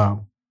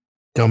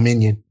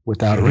dominion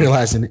without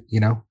realizing it,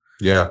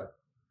 Yeah.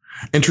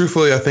 And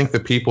truthfully, I think the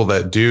people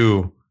that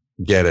do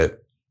get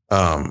it,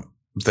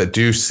 that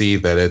do see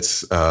that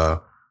it's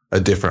a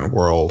different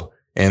world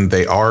and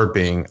they are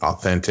being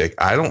authentic.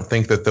 I don't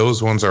think that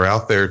those ones are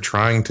out there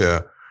trying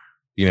to,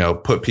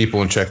 put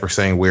people in check for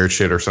saying weird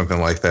shit or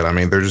something like that. I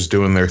mean, they're just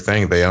doing their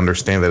thing. They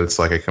understand that it's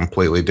like a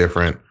completely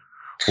different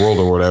world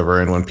or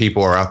whatever. And when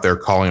people are out there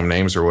calling them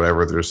names or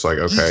whatever, they're just like,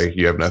 okay,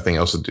 you have nothing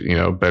else to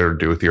do, better to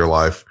do with your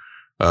life.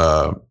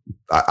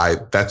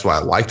 That's what I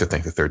like to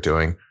think that they're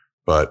doing,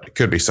 but it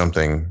could be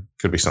something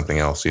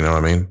else. You know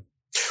what I mean?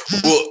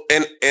 Well,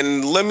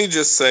 and let me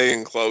just say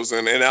in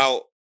closing, and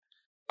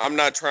I'm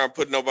not trying to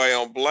put nobody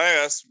on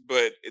blast,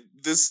 but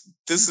this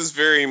is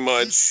very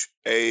much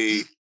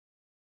a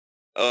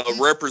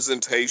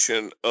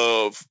representation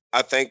of,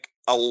 I think,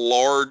 a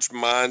large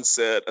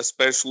mindset,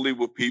 especially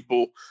with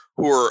people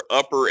who are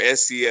upper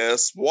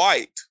SES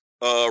white,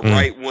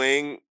 right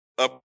wing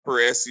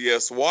upper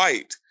SES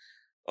white.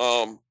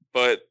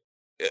 But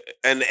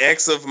an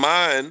ex of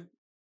mine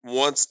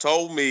once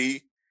told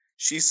me,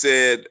 she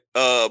said,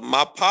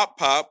 my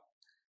pop,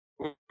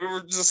 we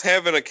were just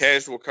having a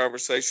casual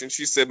conversation.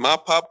 She said, my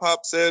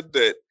pop said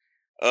that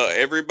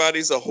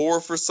everybody's a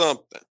whore for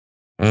something.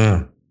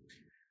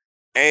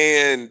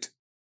 And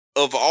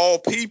of all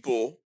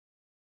people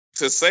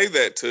to say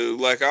that to,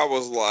 like, I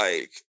was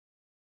like,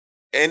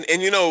 and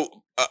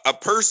a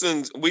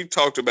person, we've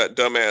talked about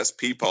dumbass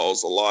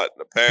peepaws a lot in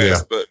the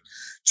past, but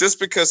just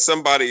because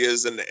somebody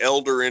is an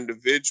elder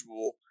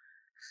individual,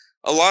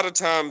 a lot of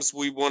times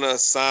we want to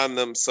assign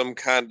them some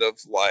kind of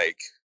like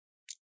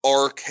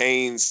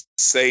arcane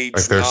sage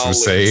like there's knowledge.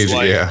 Some sage,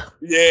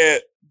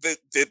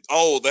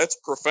 That's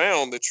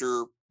profound that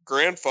your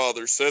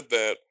grandfather said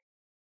that.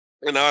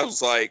 And I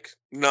was like,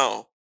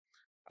 no.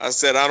 I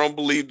said, I don't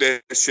believe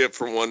that shit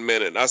for 1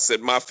 minute. I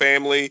said, my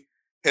family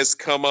has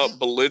come up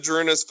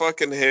belligerent as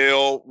fucking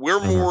hell.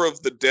 We're more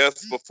of the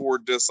death before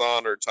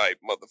dishonor type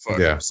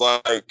motherfuckers.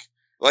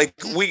 Like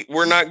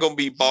we're not going to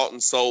be bought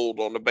and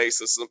sold on the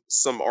basis of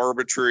some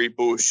arbitrary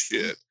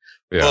bullshit.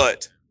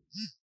 But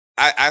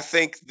I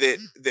think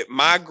that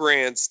my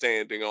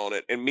grandstanding on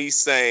it and me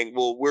saying,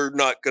 well, we're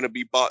not going to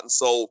be bought and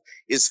sold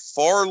is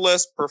far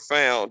less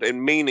profound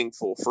and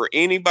meaningful for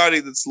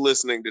anybody that's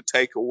listening to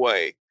take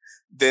away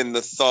than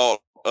the thought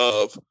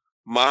of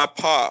my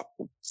pop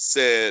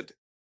said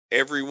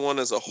everyone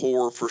is a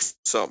whore for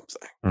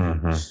something.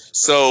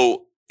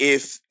 So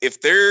if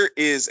there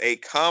is a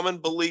common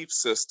belief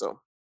system,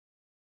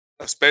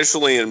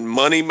 especially in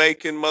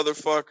money-making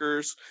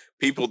motherfuckers,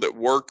 people that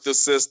work the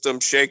system,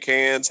 shake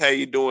hands, how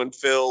you doing,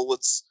 Phil?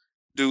 Let's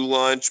do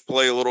lunch,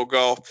 play a little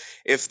golf.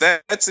 If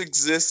that's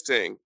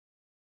existing,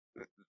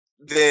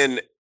 then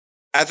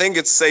I think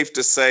it's safe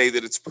to say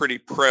that it's pretty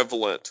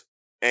prevalent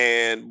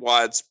and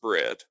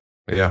widespread.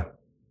 Yeah.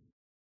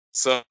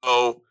 So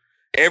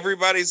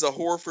everybody's a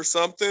whore for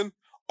something.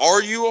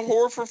 Are you a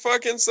whore for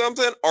fucking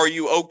something? Are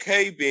you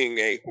okay being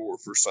a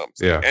whore for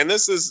something? Yeah. And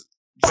this is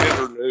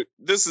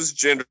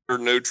gender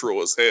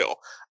neutral as hell.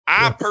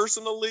 I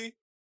personally,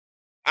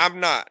 I'm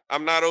not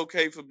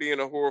okay for being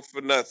a whore for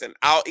nothing.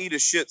 I'll eat a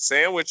shit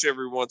sandwich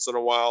every once in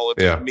a while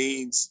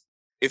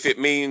if it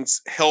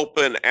means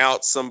helping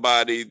out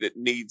somebody that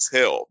needs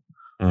help.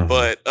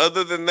 But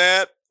other than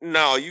that,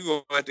 no, you're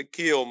gonna have to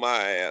kill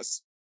my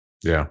ass.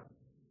 Yeah.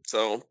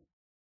 So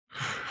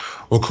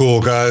well, cool,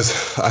 guys.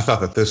 I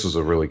thought that this was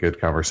a really good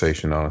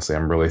conversation, honestly.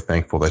 I'm really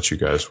thankful that you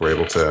guys were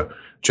able to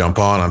jump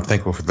on. I'm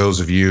thankful for those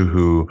of you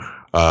who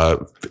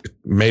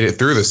made it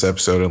through this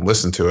episode and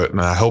listened to it. And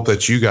I hope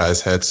that you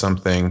guys had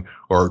something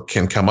or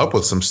can come up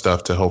with some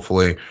stuff to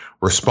hopefully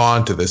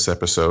respond to this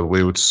episode.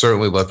 We would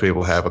certainly love to be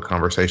able to have a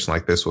conversation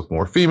like this with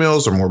more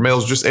females or more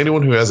males, just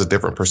anyone who has a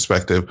different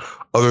perspective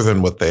other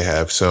than what they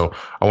have. So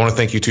I want to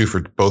thank you two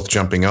for both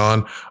jumping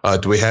on.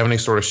 Do we have any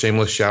sort of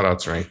shameless shout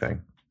outs or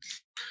anything?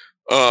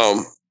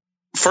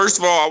 First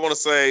of all, I want to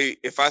say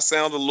if I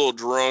sound a little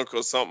drunk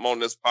or something on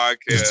this podcast,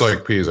 it's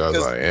like peas.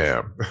 I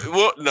am.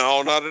 Well,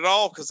 no, not at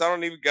all, because I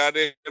don't even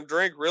goddamn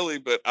drink really.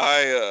 But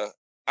I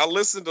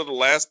listened to the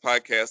last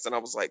podcast and I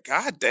was like,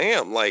 God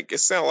damn, like it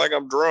sounds like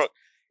I'm drunk.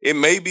 It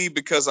may be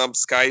because I'm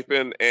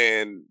Skyping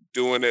and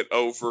doing it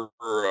over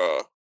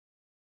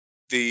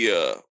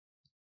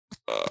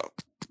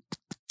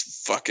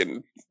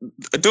fucking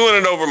doing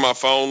it over my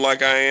phone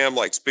like I am,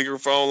 like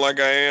speakerphone like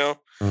I am.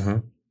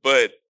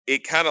 But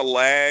it kind of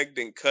lagged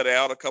and cut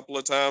out a couple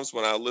of times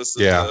when I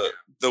listened to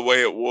the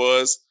way it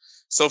was.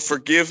 So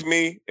forgive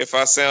me if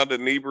I sound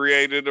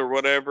inebriated or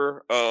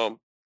whatever. For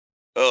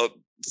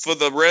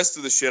the rest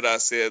of the shit I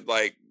said,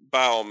 like,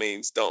 by all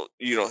means,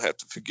 you don't have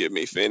to forgive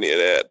me for any of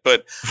that.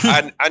 But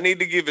I need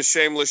to give a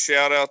shameless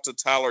shout out to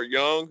Tyler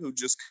Young, who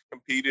just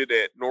competed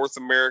at North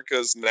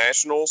America's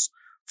Nationals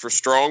for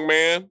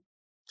Strongman.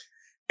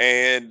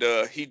 And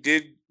he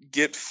did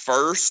get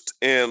first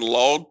in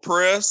log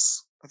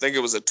press. I think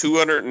it was a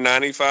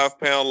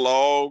 295-pound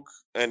log,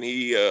 and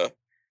he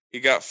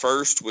got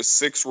first with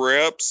 6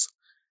 reps.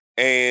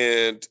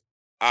 And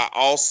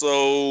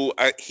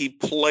he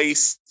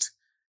placed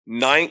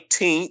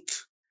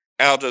 19th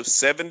out of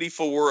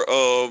 74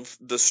 of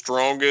the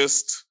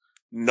strongest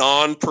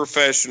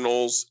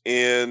non-professionals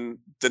in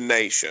the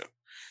nation.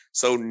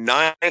 So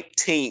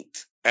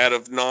 19th out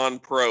of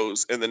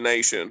non-pros in the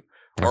nation.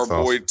 Our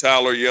boy awesome.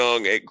 Tyler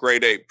Young at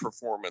Grade 8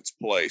 Performance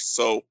Place.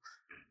 So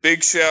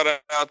big shout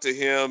out to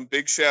him.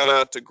 Big shout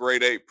out to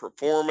Grade 8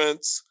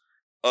 Performance.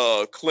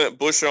 Clint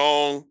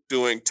Bushong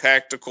doing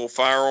tactical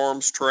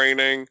firearms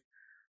training.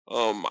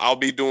 I'll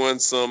be doing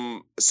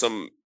some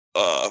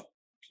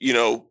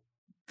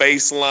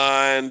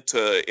baseline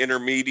to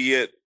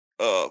intermediate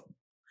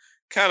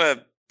kind of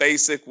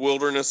basic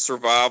wilderness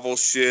survival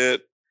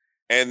shit.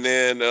 And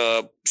then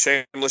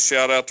shameless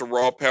shout out to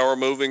Raw Power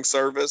Moving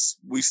Service.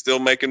 We still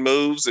making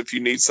moves. If you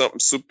need something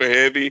super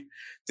heavy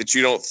that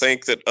you don't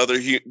think that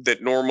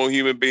that normal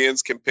human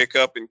beings can pick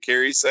up and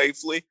carry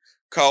safely,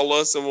 call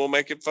us and we'll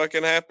make it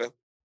fucking happen.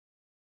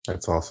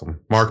 That's awesome.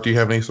 Mark, do you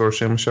have any sort of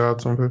shameless shout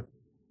outs on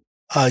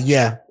that?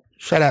 Yeah.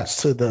 Shout outs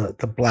to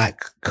the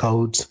Black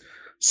Codes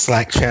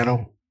Slack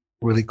channel.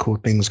 Really cool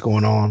things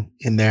going on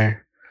in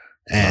there.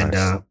 And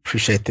nice.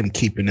 Appreciate them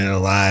keeping it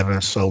alive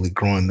and slowly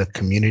growing the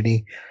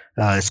community.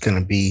 It's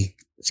gonna be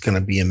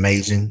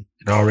amazing.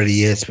 It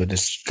already is, but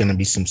it's gonna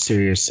be some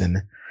serious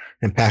and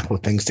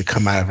impactful things to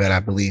come out of it, I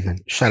believe.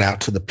 And shout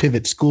out to the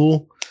Pivot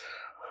School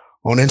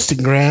on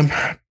Instagram,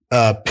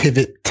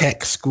 Pivot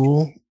Tech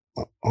School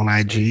on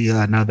IG,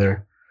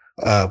 another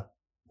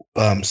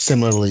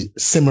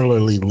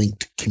similarly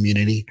linked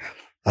community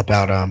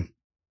about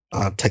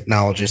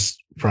technologists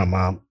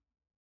from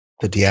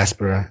the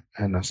diaspora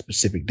and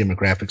specific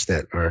demographics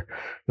that are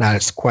not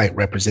as quite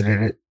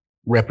represented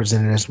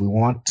as we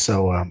want.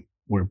 So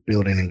we're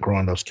building and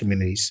growing those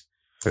communities.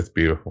 That's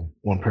beautiful.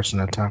 One person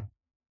at a time.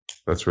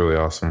 That's really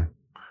awesome.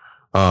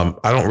 I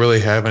don't really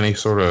have any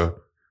sort of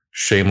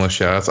shameless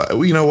shout outs.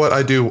 You know what?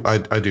 I do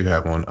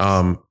have one.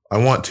 I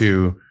want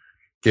to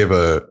give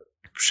a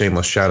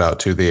shameless shout out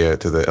to the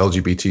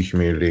LGBT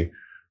community.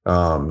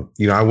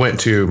 I went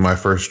to my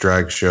first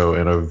drag show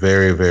in a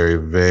very, very,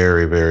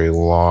 very, very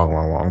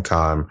long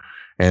time.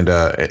 And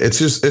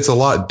it's a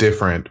lot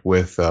different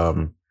with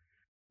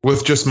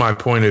just my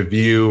point of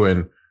view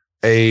and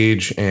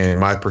age and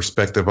my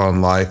perspective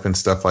on life and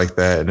stuff like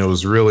that. And it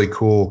was really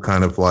cool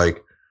kind of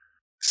like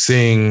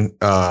seeing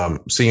a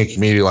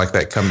community like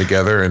that come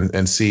together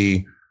and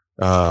see,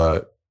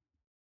 the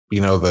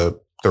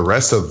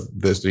rest of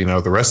this,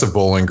 the rest of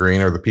Bowling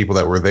Green or the people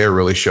that were there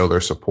really show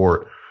their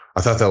support.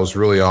 I thought that was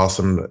really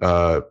awesome.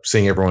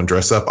 Seeing everyone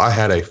dress up. I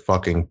had a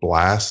fucking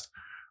blast.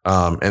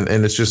 And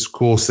it's just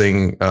cool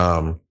seeing,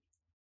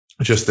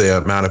 just the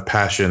amount of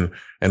passion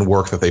and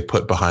work that they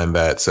put behind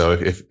that. So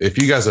if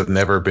you guys have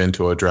never been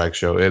to a drag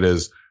show, it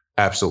is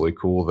absolutely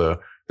cool. The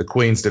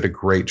queens did a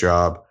great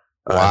job.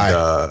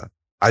 And,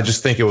 I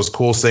just think it was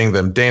cool seeing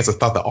them dance. I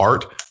thought the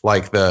art,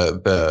 like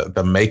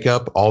the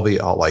makeup,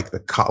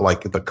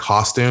 the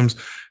costumes,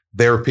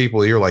 there were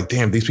people you're like,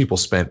 damn, these people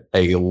spent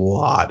a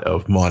lot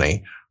of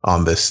money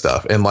on this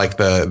stuff. And like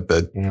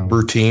the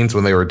routines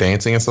when they were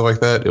dancing and stuff like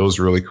that, it was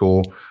really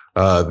cool.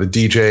 The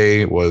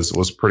DJ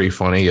was pretty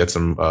funny. He had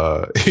some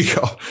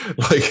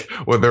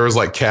when there was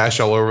like cash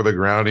all over the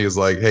ground, he was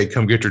like, hey,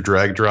 come get your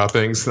drag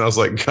droppings. And I was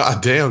like,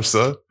 God damn,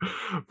 son.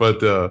 But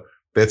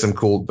they had some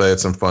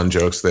fun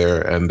jokes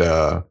there. And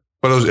but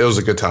it was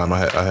a good time.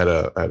 I had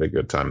a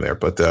good time there.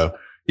 But I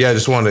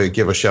just wanted to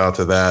give a shout out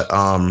to that.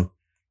 I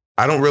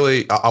don't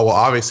really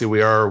obviously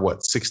we are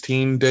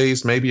 16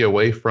 days maybe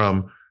away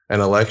from an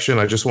election.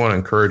 I just want to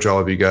encourage all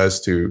of you guys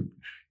to,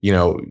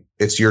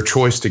 it's your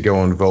choice to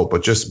go and vote,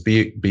 but just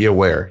be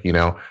aware,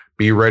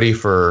 be ready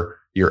for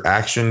your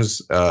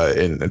actions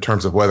in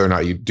terms of whether or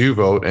not you do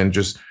vote, and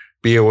just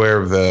be aware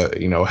of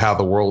how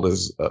the world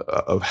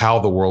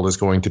is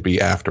going to be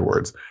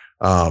afterwards.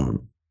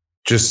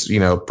 Just,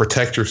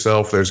 protect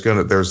yourself.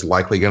 There's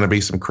likely going to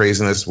be some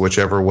craziness,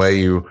 whichever way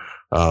you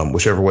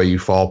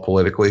fall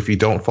politically. If you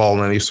don't fall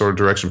in any sort of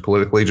direction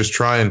politically, just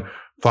try and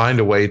find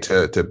a way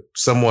to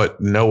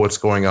somewhat know what's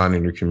going on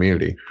in your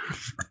community.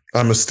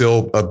 I'm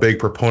still a big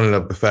proponent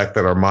of the fact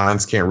that our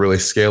minds can't really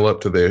scale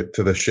up to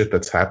the shit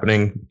that's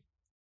happening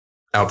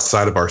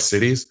outside of our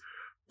cities.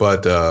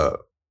 But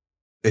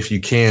if you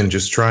can,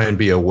 just try and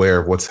be aware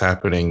of what's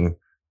happening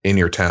in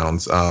your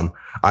towns.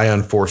 I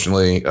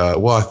unfortunately,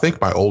 I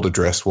think my old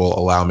address will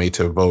allow me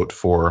to vote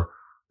for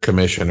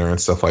commissioner and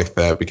stuff like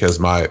that because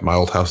my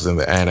old house is in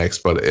the annex.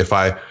 But if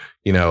I,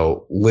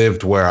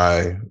 lived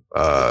where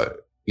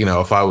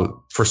if I would,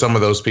 for some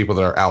of those people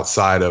that are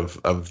outside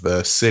of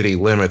the city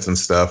limits and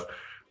stuff,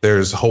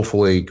 there's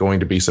hopefully going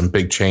to be some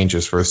big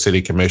changes for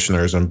city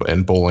commissioners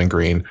and Bowling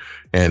Green.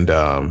 And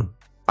I'm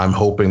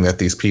hoping that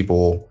these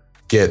people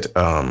get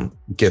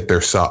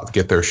their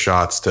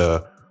shots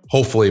to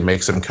hopefully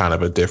make some kind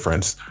of a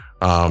difference.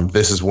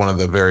 This is one of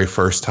the very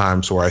first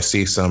times where I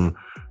see some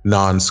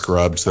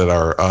non-scrubs that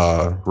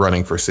are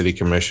running for city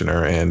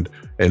commissioner, and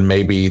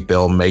maybe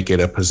they'll make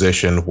it a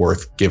position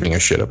worth giving a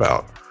shit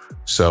about.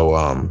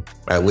 So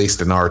at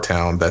least in our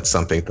town, that's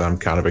something that I'm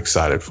kind of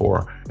excited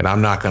for. And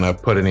I'm not going to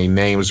put any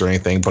names or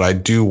anything, but I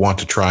do want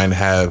to try and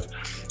have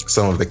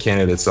some of the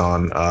candidates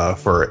on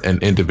for an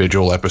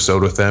individual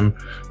episode with them,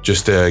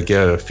 just to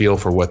get a feel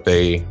for what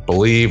they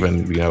believe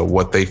and, you know,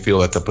 what they feel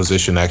that the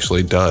position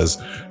actually does.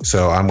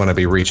 So I'm going to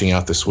be reaching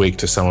out this week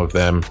to some of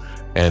them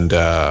and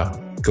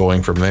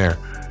going from there.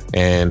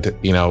 And,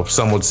 you know,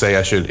 some would say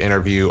I should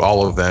interview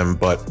all of them,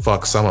 but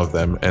fuck some of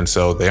them. And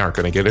so they aren't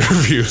going to get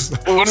interviews.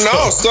 Well,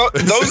 no, so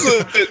those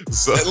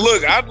are,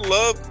 look, I'd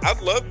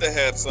love to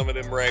have some of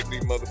them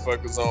raggedy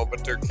motherfuckers on,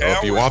 but they're cowards.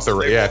 If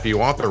you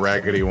want the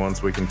raggedy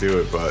ones, we can do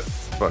it, but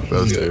fuck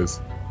those dudes.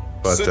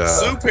 But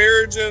Sue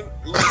Perigin,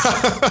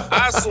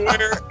 I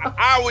swear,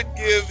 I would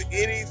give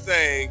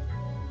anything,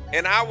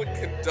 and I would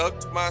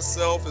conduct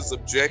myself as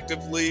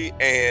objectively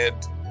and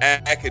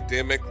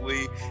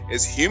academically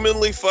as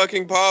humanly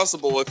fucking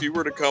possible if you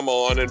were to come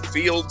on and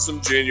field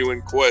some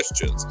genuine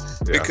questions,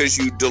 because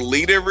you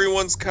delete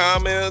everyone's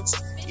comments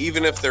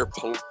even if they're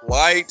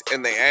polite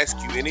and they ask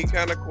you any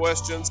kind of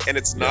questions, and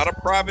it's not a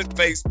private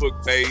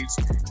Facebook page,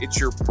 it's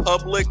your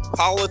public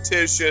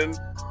politician,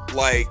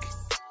 like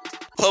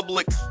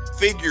public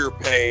figure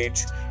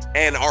page.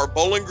 And our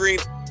Bowling Green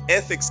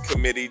Ethics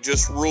Committee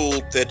just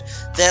ruled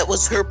that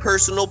was her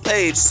personal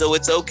page, so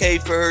it's okay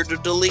for her to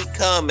delete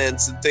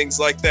comments and things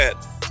like that.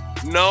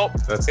 Nope,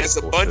 it's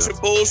a bunch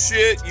of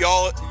bullshit.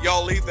 Y'all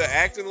either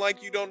acting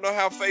like you don't know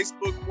how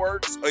Facebook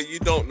works or you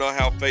don't know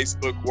how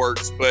Facebook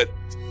works. But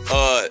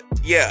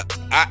yeah,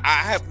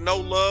 I have no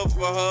love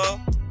for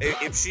her.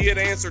 If she had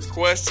answered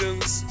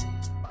questions,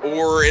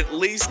 or at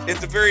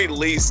the very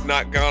least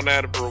not gone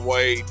out of her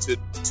way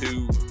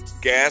to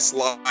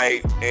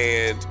gaslight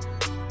and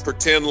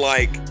pretend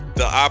like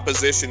the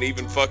opposition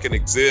even fucking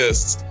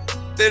exists,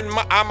 then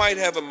I might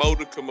have a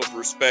modicum of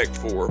respect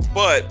for her.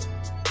 But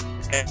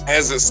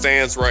as it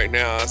stands right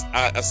now,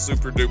 I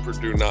super duper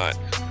do not.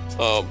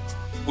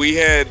 We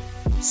had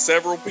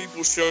several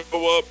people show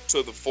up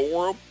to the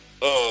forum,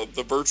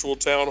 the virtual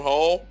town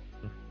hall,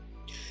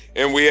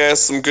 and we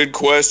asked some good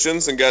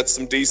questions and got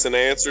some decent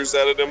answers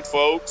out of them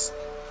folks.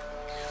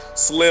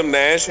 Slim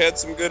Nash had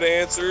some good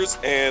answers,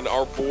 and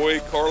our boy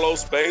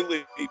Carlos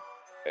Bailey,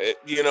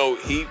 you know,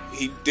 he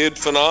did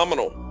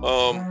phenomenal.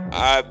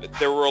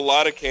 There were a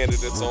lot of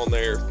candidates on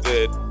there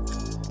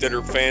that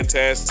are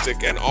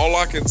fantastic, and all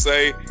I can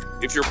say,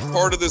 if you're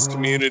part of this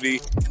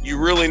community, you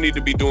really need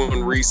to be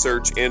doing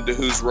research into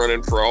who's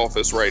running for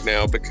office right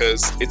now,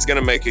 because it's going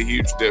to make a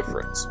huge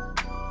difference.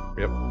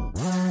 Yep.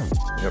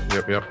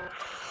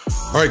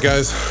 All right,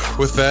 guys,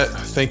 with that,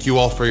 thank you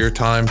all for your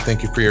time.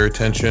 Thank you for your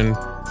attention.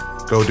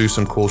 Go do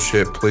some cool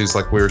shit. Please,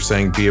 like we were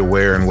saying, be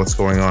aware in what's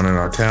going on in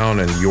our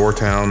town and your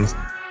towns,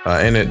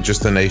 and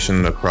just the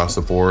nation across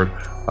the board.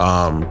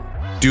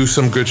 Do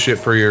some good shit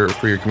for your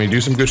community.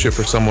 Do some good shit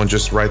for someone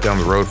just right down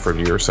the road from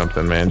you or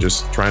something, man.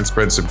 Just try and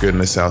spread some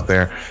goodness out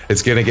there.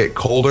 It's going to get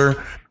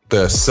colder.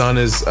 The sun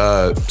is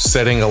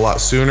setting a lot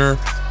sooner,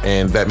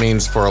 and that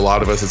means for a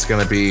lot of us, it's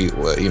going to be,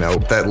 you know,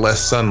 that less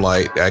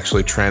sunlight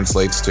actually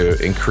translates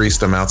to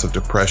increased amounts of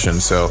depression.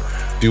 So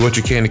do what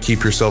you can to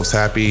keep yourselves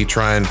happy.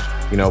 Try and,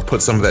 you know,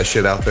 put some of that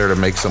shit out there to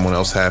make someone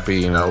else happy.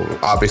 You know,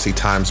 obviously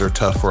times are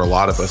tough for a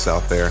lot of us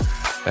out there.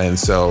 And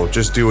so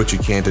just do what you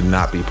can to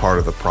not be part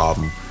of the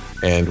problem.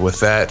 And with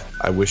that,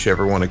 I wish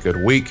everyone a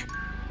good week.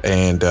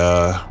 And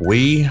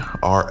we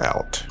are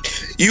out.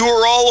 You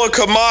are all a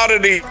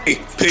commodity.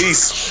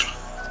 Peace.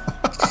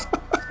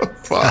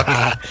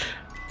 Fuck.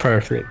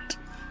 Perfect.